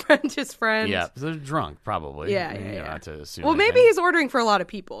his girlfriend, his friend. yeah, so they're drunk probably. Yeah, I mean, yeah, you know, yeah. not to assume Well, maybe anything. he's ordering for a lot of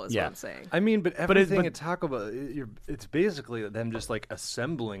people, is Yeah. what I'm saying. I mean, but everything but- at Taco Bell, it's basically them just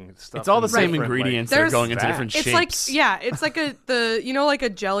assembling stuff. It's all the in same different, ingredients. They're There's- going into It's different It's shapes. it's like a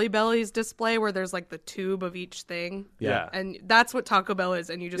Jelly Bellies display where there's the tube of each thing. Yeah. And that's what Taco Bell is.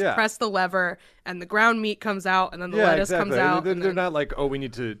 And you just Yeah. press the lever and the ground meat comes out and then the Yeah, lettuce exactly. comes out. They're, and they're then- not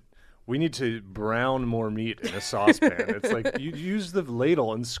we need to brown more meat in a saucepan. It's you use the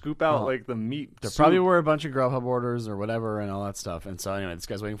ladle and scoop out the meat. There soup. probably were a bunch of Grubhub orders or whatever and all that stuff. And so anyway, this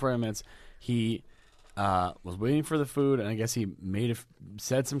guy's waiting for him. He was waiting for the food, and I guess he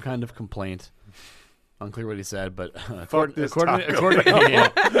said some kind of complaint. Unclear what he said, but this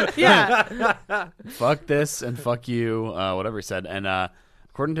yeah. fuck this and fuck you, whatever he said. And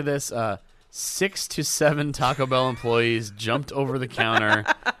according to this, 6 to 7 Taco Bell employees jumped over the counter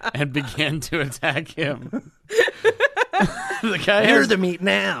and began to attack him. The guy has the meat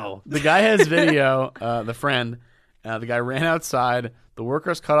now. The guy has video, the friend. The guy ran outside. The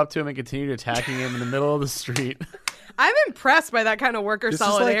workers caught up to him and continued attacking him in the middle of the street. I'm impressed by that kind of worker This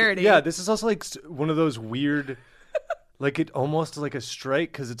solidarity. Is this is also one of those weird. It almost like a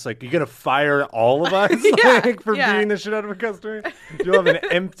strike because it's you're gonna fire all of us for yeah. beating the shit out of a customer. You'll have an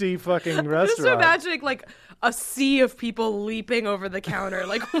empty fucking restaurant. Just imagining a sea of people leaping over the counter,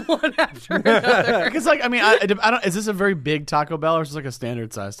 one after another. Because, I don't. Is this a very big Taco Bell or is this a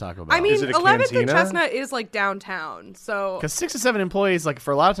standard sized Taco Bell? I mean, Is it a 11th and cantina? Chestnut is downtown, so because 6 to 7 employees,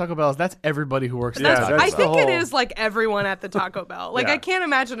 for a lot of Taco Bells, that's everybody who works at Yeah, the Taco that's I Bell. the think it whole- is everyone at the Taco Bell. Yeah. I can't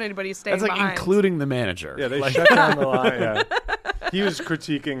imagine anybody staying That's behind. including the manager. Yeah, they shut down the line. Yeah. He was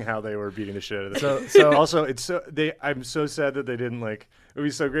critiquing how they were beating the shit out of them. So- also, I'm so sad that they didn't It would be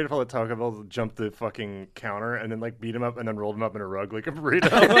so great if all the Taco Bell jumped the fucking counter and then beat him up and then rolled him up in a rug like a burrito.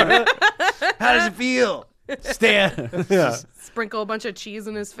 How does it feel? Stand. Yeah, Sprinkle a bunch of cheese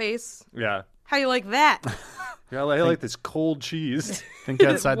in his face. yeah. How you like that? Yeah, I like this cold cheese. Think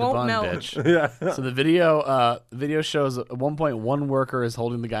outside the won't bun, melt. bitch. Yeah. So the video shows at one point one worker is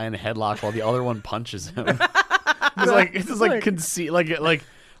holding the guy in a headlock while the other one punches him. It's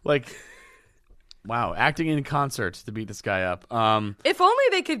Wow, acting in concert to beat this guy up. If only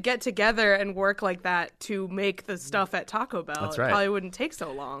they could get together and work like that to make the stuff at Taco Bell. That's It right. probably wouldn't take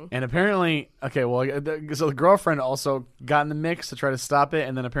so long. And apparently, okay, well, so the girlfriend also got in the mix to try to stop it,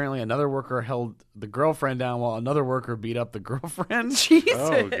 and then apparently another worker held the girlfriend down while another worker beat up the girlfriend. Jesus.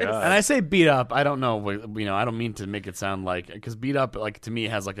 Oh, God. And I say beat up. I don't know. I don't mean to make it sound like, because beat up, like, to me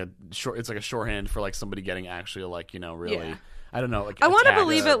has like it's like a shorthand for like somebody getting actually like, really. Yeah. I don't know. Like, I want to attacked.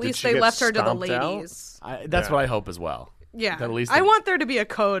 believe at Did least she they get left her to the stomped out? ladies. That's Yeah. what I hope as well. Yeah. That at least I want there to be a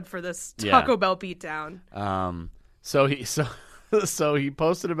code for this Taco Bell beatdown. So he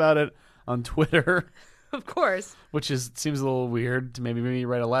posted about it on Twitter, Of course. which seems a little weird to maybe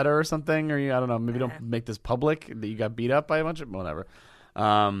write a letter or something, or I don't know, maybe don't make this public that you got beat up by a bunch of whatever.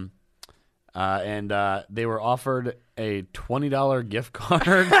 And they were offered a $20 gift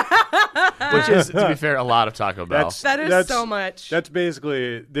card, which is, to be fair, a lot of Taco Bell. That is so much. That's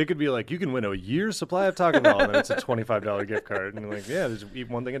basically, they could be like, you can win a year's supply of Taco Bell, and then it's a $25 gift card. And you're like, yeah, just eat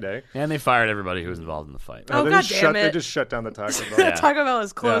one thing a day. And they fired everybody who was involved in the fight. Oh, they God just damn They it. just shut down the Taco Bell. Yeah. Taco Bell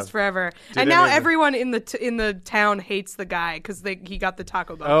is closed Yeah. forever, Did and now any of the- everyone in the town hates the guy because he got the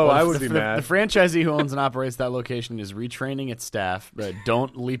Taco Bell. Oh, Well, I would be the mad. The franchisee who owns and operates that location is retraining its staff.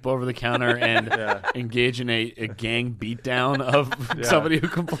 Don't leap over the counter and engage in a gang beatdown of somebody who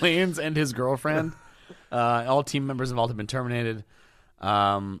complains and his girlfriend. All team members involved have been terminated.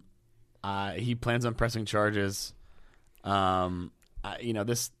 He plans on pressing charges.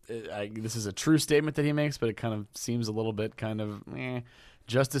 This is a true statement that he makes, but it kind of seems a little bit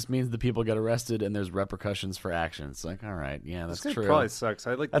Justice means the people get arrested and there's repercussions for actions. Like, all right, yeah, that's This guy true. probably sucks.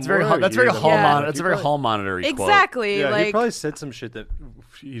 I like That's more very a that's very year than hall one. Yeah. mon- that's a very hall monitor exactly. Yeah, he like probably said some shit that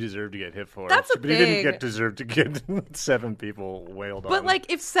he deserved to get hit for. That's the but he didn't thing. get deserved to get 7 people wailed on. But like,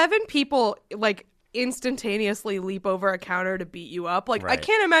 if 7 people like instantaneously leap over a counter to beat you up, like I Right.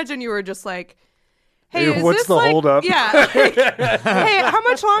 can't imagine you were just like, "Hey, Hey, is what's this the like, holdup?" Yeah. Hey, how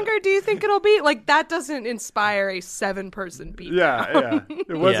much longer do you think it'll be? Like that doesn't inspire a 7-person beat. yeah.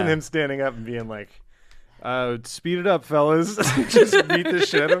 It wasn't Yeah. him standing up and being like, speed it up, fellas. Just beat the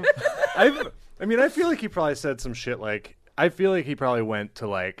shit out of him. I feel like he probably said some shit like, I feel like he probably went to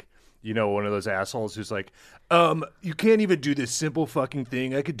like, one of those assholes who's like, you can't even do this simple fucking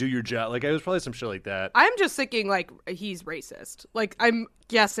thing. I could do your job. Like, I was probably some shit like that. I'm just thinking like he's racist. Like I'm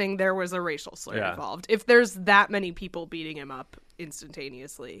guessing there was a racial slur Yeah. involved. If there's that many people beating him up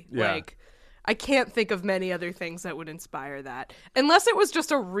instantaneously, Yeah. like I can't think of many other things that would inspire that, unless it was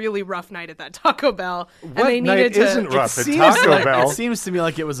just a really rough night at that Taco Bell, and What they night needed to. isn't rough at Seems Taco like- Bell? It seems to me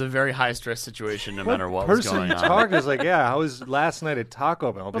like it was a very high stress situation, no matter what was person going on. talking is like, yeah, how was last night at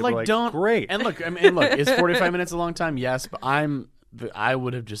Taco Bell? But People are like, don't great. And look, is 45 minutes a long time? Yes, but I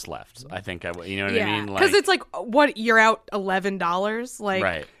would have just left. I think I would. You know what I Yeah, mean? because it's like what you're out $11, like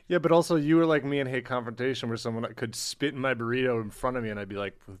right. Yeah, but also you were like me in hate confrontation where someone could spit in my burrito in front of me and I'd be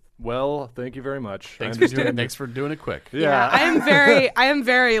like, well, thank you very much. I understand. Thanks for doing it quick. Yeah, I am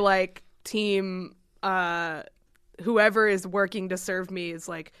very like team. Whoever is working to serve me is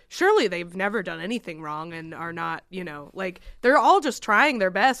like, surely they've never done anything wrong and are not, like they're all just trying their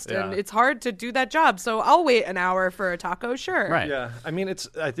best, and Yeah. it's hard to do that job. So I'll wait an hour for a taco, sure. Right. Yeah, I mean,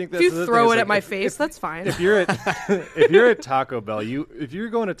 I think If that's you the throw thing, it is, at my like, face, that's fine. If you're at Taco Bell, if you're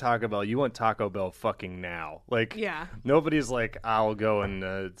going to Taco Bell, you want Taco Bell fucking now. Like, Yeah. nobody's like, I'll go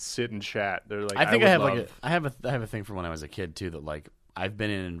and sit and chat. They're like, I think would I have love. I have a thing from when I was a kid too, that like I've been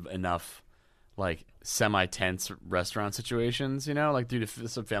in enough like semi-tense restaurant situations, like due to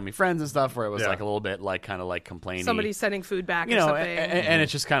some family friends and stuff, where it was Yeah. like a little bit like kind of like complaining. Somebody's sending food back you or know, something. and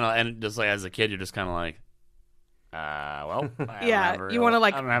it's just kind of, and just like as a kid, you're just kind of like, well, Yeah, you wanna,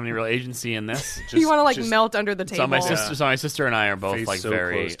 like- I don't have any real agency in this. you want to like just- melt under the table. So my sister and I are both Face like so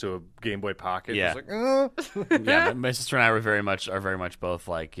very close to a Game Boy Pocket. Yeah. It's like, yeah. But my sister and I are very much both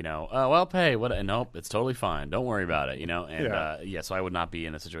like, well, hey, what? Nope, it's totally fine. Don't worry about it, And Yeah. so I would not be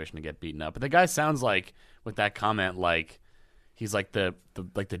in a situation to get beaten up. But the guy sounds like, with that comment, like he's like the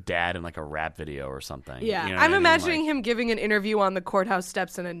dad in like a rap video or something. Yeah, You know what I I'm mean? imagining Like, him giving an interview on the courthouse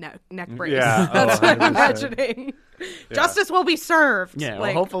steps in a neck brace. Yeah, That's oh, what I'm 100%. imagining. Justice will be served. Yeah, well,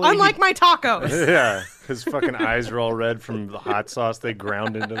 like, hopefully unlike my tacos. yeah, his fucking eyes are all red from the hot sauce they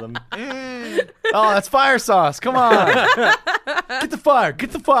ground into them. oh, that's fire sauce. Come on, get the fire.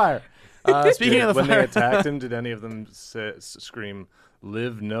 Get the fire. Speaking of the when fire, they attacked him, did any of them scream,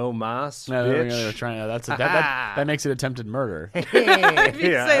 "Live no mas, no, they bitch"? were trying. That makes it attempted murder. If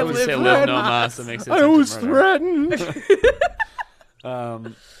you Yeah, say I Would live say no live no mas. mas. That makes it I attempted was murder.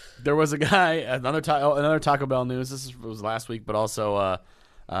 threatened. There was a guy, another Taco Bell news. This was last week, but also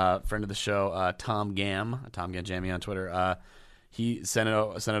friend of the show, Tom Gamjammy on Twitter. he sent it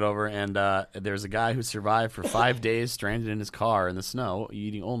over, and there's a guy who survived for 5 days stranded in his car in the snow,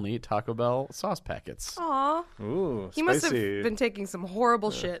 eating only Taco Bell sauce packets. Aw. Ooh, He must have spicy. been taking some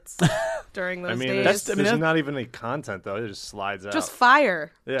horrible shits during those days. There's not even any content though. It just slides out. Just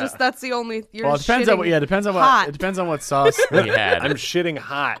fire. Yeah. Just that's the only. You're Well, it depends on what. Yeah, it depends on hot. what. It depends on what sauce he had. I'm shitting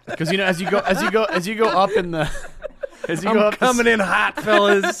hot. Because as you go up in the. As you go up coming in hot,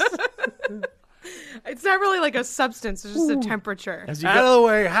 fellas. It's not really like a substance. It's just a temperature. As you Out of go, the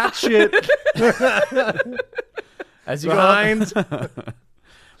way, hot shit. as you go Behind.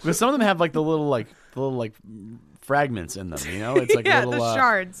 because some of them have like the little fragments in them. You know, it's like yeah, little the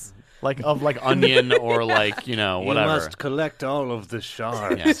shards. like onion or like whatever. You must collect all of the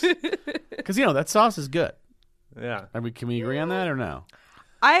shards. Because that sauce is good. Yeah. Can we agree on that or no?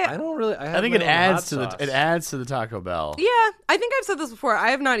 I don't really. I think it adds to the Taco Bell. Yeah, I think I've said this before. I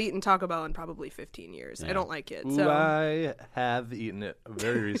have not eaten Taco Bell in probably 15 years. I don't like it. So I have eaten it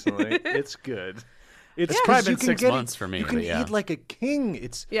very recently. It's good. It's probably been 6 months for me. You can but yeah. eat like a king.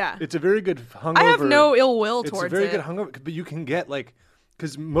 It's a very good hungover. I have no ill will towards it. It's a very good hungover, but you can get like,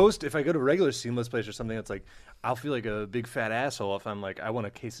 because if I go to a regular seamless place or something, it's like I'll feel like a big fat asshole if I'm like I want a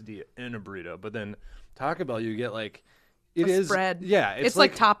quesadilla and a burrito. But then Taco Bell, you get like. It is spread. Yeah, it's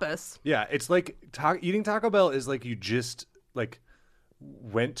like tapas. Yeah, it's like eating Taco Bell is like you just like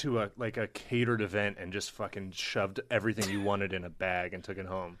went to a catered event and just fucking shoved everything you wanted in a bag and took it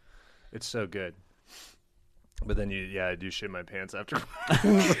home. It's so good. But then I do shit my pants after. I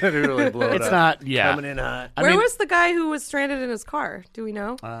do really blow it up. It's not. Yeah, coming in hot. Where was the guy who was stranded in his car? Do we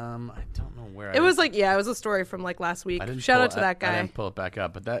know? I don't know where. It was like it was a story from like last week. Shout out to that guy. I didn't pull it back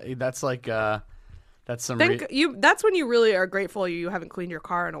up, but that's like. That's some that's when you really are grateful you haven't cleaned your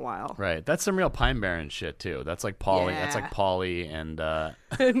car in a while. Right. That's some real Pine Barren shit too. That's like Paulie. That's like Paulie and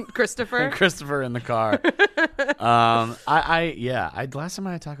Christopher. and Christopher in the car. Last time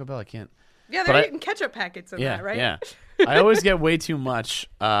I had Taco Bell, I can't. Yeah, they're eating ketchup packets in that, right? Yeah. I always get way too much,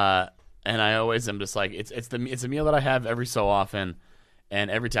 and I always am just like it's a meal that I have every so often. And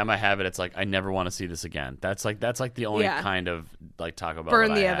every time I have it, it's like I never want to see this again. That's like the only kind of like Taco Bell. Burn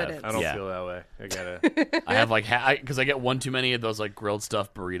that the I have. evidence. I don't feel that way. I gotta. I have like because I get one too many of those like grilled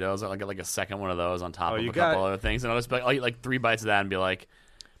stuffed burritos. I get like a second one of those on top of a couple other things, and I'll just be like, I'll eat like 3 bites of that and be like,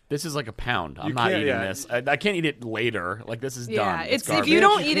 "This is like a pound. I'm not eating this. I can't eat it later. Like this is done. Yeah, it's if you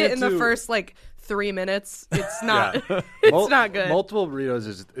don't eat it in the first like 3 minutes, it's not. It's not good. Multiple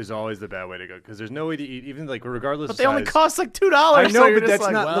burritos is always the bad way to go because there's no way to eat even like regardless. But of they size. only cost like $2. I know, so but that's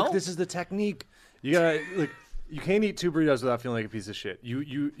like, not. Well, Look, this is the technique. You gotta like. You can't eat 2 burritos without feeling like a piece of shit.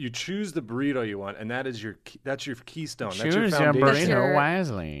 You choose the burrito you want, and that's your keystone. That's your choose your foundation. burrito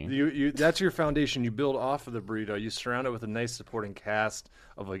wisely. You that's your foundation. You build off of the burrito. You surround it with a nice supporting cast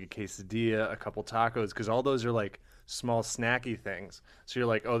of like a quesadilla, a couple tacos, because all those are like small snacky things. So you're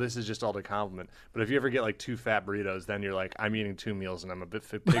like, oh, this is just all to compliment. But if you ever get like 2 fat burritos, then you're like, I'm eating 2 meals and I'm a bit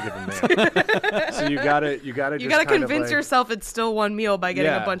bigger than that. So you gotta convince yourself it's still one meal by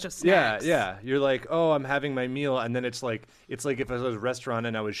getting a bunch of snacks. Yeah. You're like, oh, I'm having my meal, and then it's like if I was at a restaurant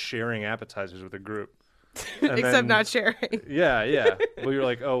and I was sharing appetizers with a group. Except not sharing. Yeah. Well, you're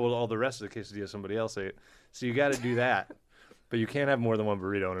like, oh, well, all the rest of the quesadilla somebody else ate. So you got to do that. But you can't have more than one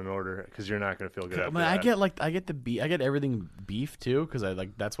burrito in an order because you're not going to feel good after that. I get everything beef too because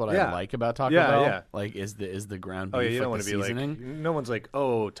that's what I like about Taco Bell. Yeah. Like is the ground beef. Oh yeah, you don't want to be like no one's like,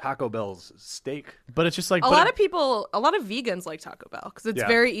 oh, Taco Bell's steak. But it's just like a lot of vegans like Taco Bell because it's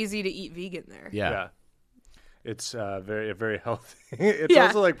very easy to eat vegan there. Yeah. It's very very healthy. It's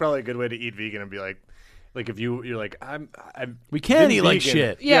also like probably a good way to eat vegan and be like if you're like we can't eat vegan. like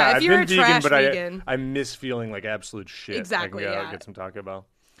shit. Yeah, if I've you're been a trash vegan, I miss feeling like absolute shit. Exactly. I can go get some Taco Bell.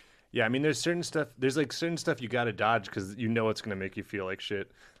 Yeah, I mean, there's certain stuff you got to dodge because you know it's going to make you feel like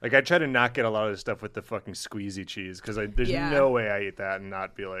shit. Like I try to not get a lot of the stuff with the fucking squeezy cheese because there's no way I eat that and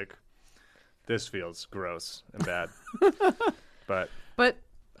not be like, this feels gross and bad. But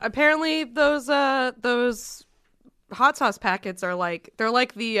apparently those hot sauce packets are they're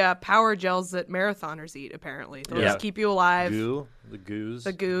like the power gels that marathoners eat. Apparently, those keep you alive. The goos.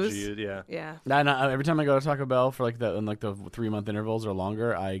 Yeah. No, every time I go to Taco Bell for in the 3-month intervals or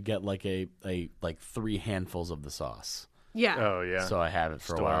longer, I get like a 3 handfuls of the sauce. Yeah. Oh yeah. So I have it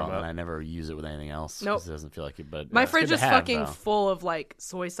for a while, and I never use it with anything else. Nope. It doesn't feel like it. But my fridge is fucking though. full of like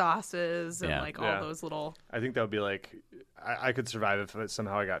soy sauces and all those little. I think that would be like. I could survive if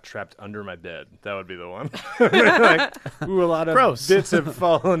somehow I got trapped under my bed. That would be the one. Like, ooh, a lot of gross bits have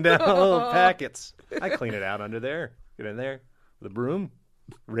fallen down, little packets. I clean it out under there. Get in there with a broom,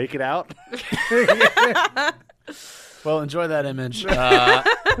 rake it out. Well, enjoy that image.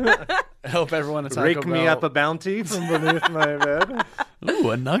 I hope everyone at Taco Rake me Bell- up a bounty from beneath my bed.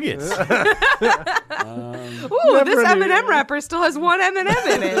 Ooh, a nugget. Ooh, this M&M wrapper still has one M&M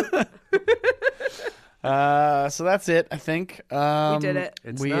in it. So that's it, I think. We did it.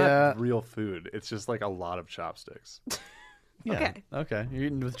 It's not real food. It's just like a lot of chopsticks. Yeah, okay. You're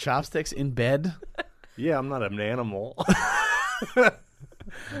eating with chopsticks in bed? Yeah, I'm not an animal. All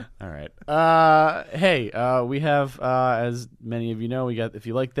right. Hey, we have, as many of you know, if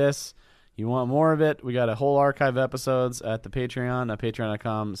you like this, you want more of it, we got a whole archive of episodes at the Patreon, at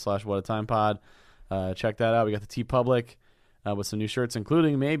patreon.com/whatatimepod. Check that out. We got the TeePublic with some new shirts,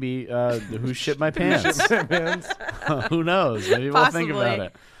 including maybe Who Shit My Pants. Who knows? Maybe we'll think about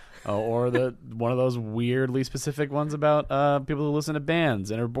it. Or one of those weirdly specific ones about people who listen to bands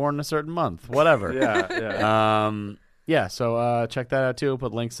and are born in a certain month. Whatever. Yeah. So check that out too. We'll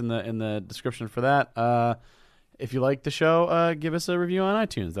put links in the description for that. If you like the show, give us a review on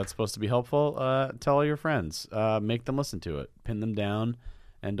iTunes. That's supposed to be helpful. Tell all your friends. Make them listen to it. Pin them down,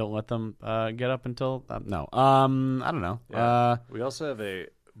 and don't let them get up until no. I don't know. Yeah. We also have a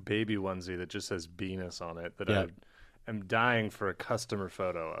baby onesie that just says Venus on it that I am dying for a customer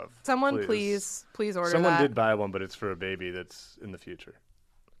photo of. Someone please order Someone that. did buy one, but it's for a baby that's in the future.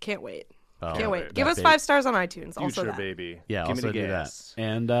 Can't wait. Oh, Can't wait. that Give us baby. 5 stars on iTunes. Also Future that. baby. Yeah, Give me also the do gas. that.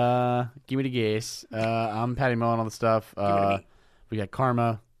 And give me the gas. I'm Patty Mo and all the stuff. We got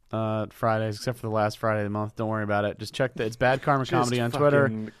Karma Fridays, except for the last Friday of the month. Don't worry about it. Just check it's Bad Karma Comedy on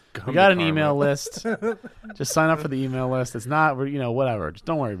Twitter. We got an email list. Just sign up for the email list. It's not, whatever. Just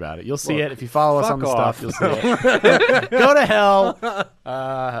don't worry about it. You'll see it if you follow us on the stuff. You'll see it. Go to hell.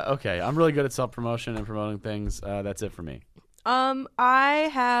 Okay, I'm really good at self promotion and promoting things. That's it for me. I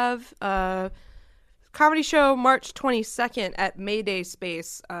have a comedy show March 22nd at Mayday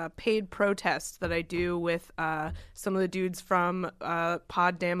Space, paid protest that I do with some of the dudes from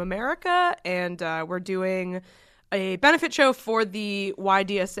Pod Damn America, and we're doing a benefit show for the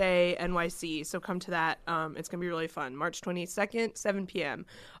YDSA NYC, so come to that. It's going to be really fun. March 22nd, 7 p.m.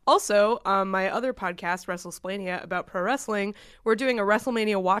 Also, my other podcast, WrestleSplania, about pro wrestling, we're doing a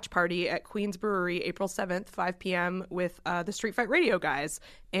WrestleMania watch party at Queen's Brewery April 7th, 5 p.m. with the Street Fight Radio guys,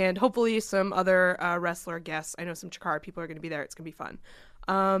 and hopefully some other wrestler guests. I know some Chikara people are going to be there. It's going to be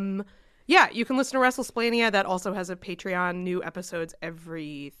fun. Yeah, you can listen to WrestleSplania. That also has a Patreon, new episodes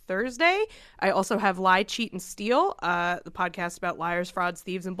every Thursday. I also have Lie, Cheat, and Steal, the podcast about liars, frauds,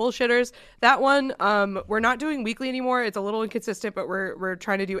 thieves, and bullshitters. That one, we're not doing weekly anymore. It's a little inconsistent, but we're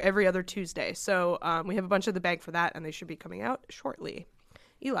trying to do every other Tuesday. So we have a bunch of the bag for that, and they should be coming out shortly.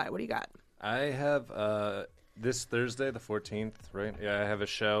 Eli, what do you got? I have this Thursday, the 14th, right? Yeah, I have a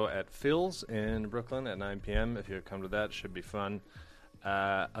show at Phil's in Brooklyn at 9 p.m. If you come to that, it should be fun.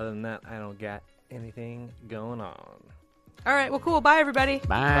 Other than that, I don't got anything going on. All right, well, cool. Bye, everybody.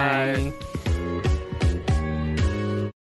 Bye.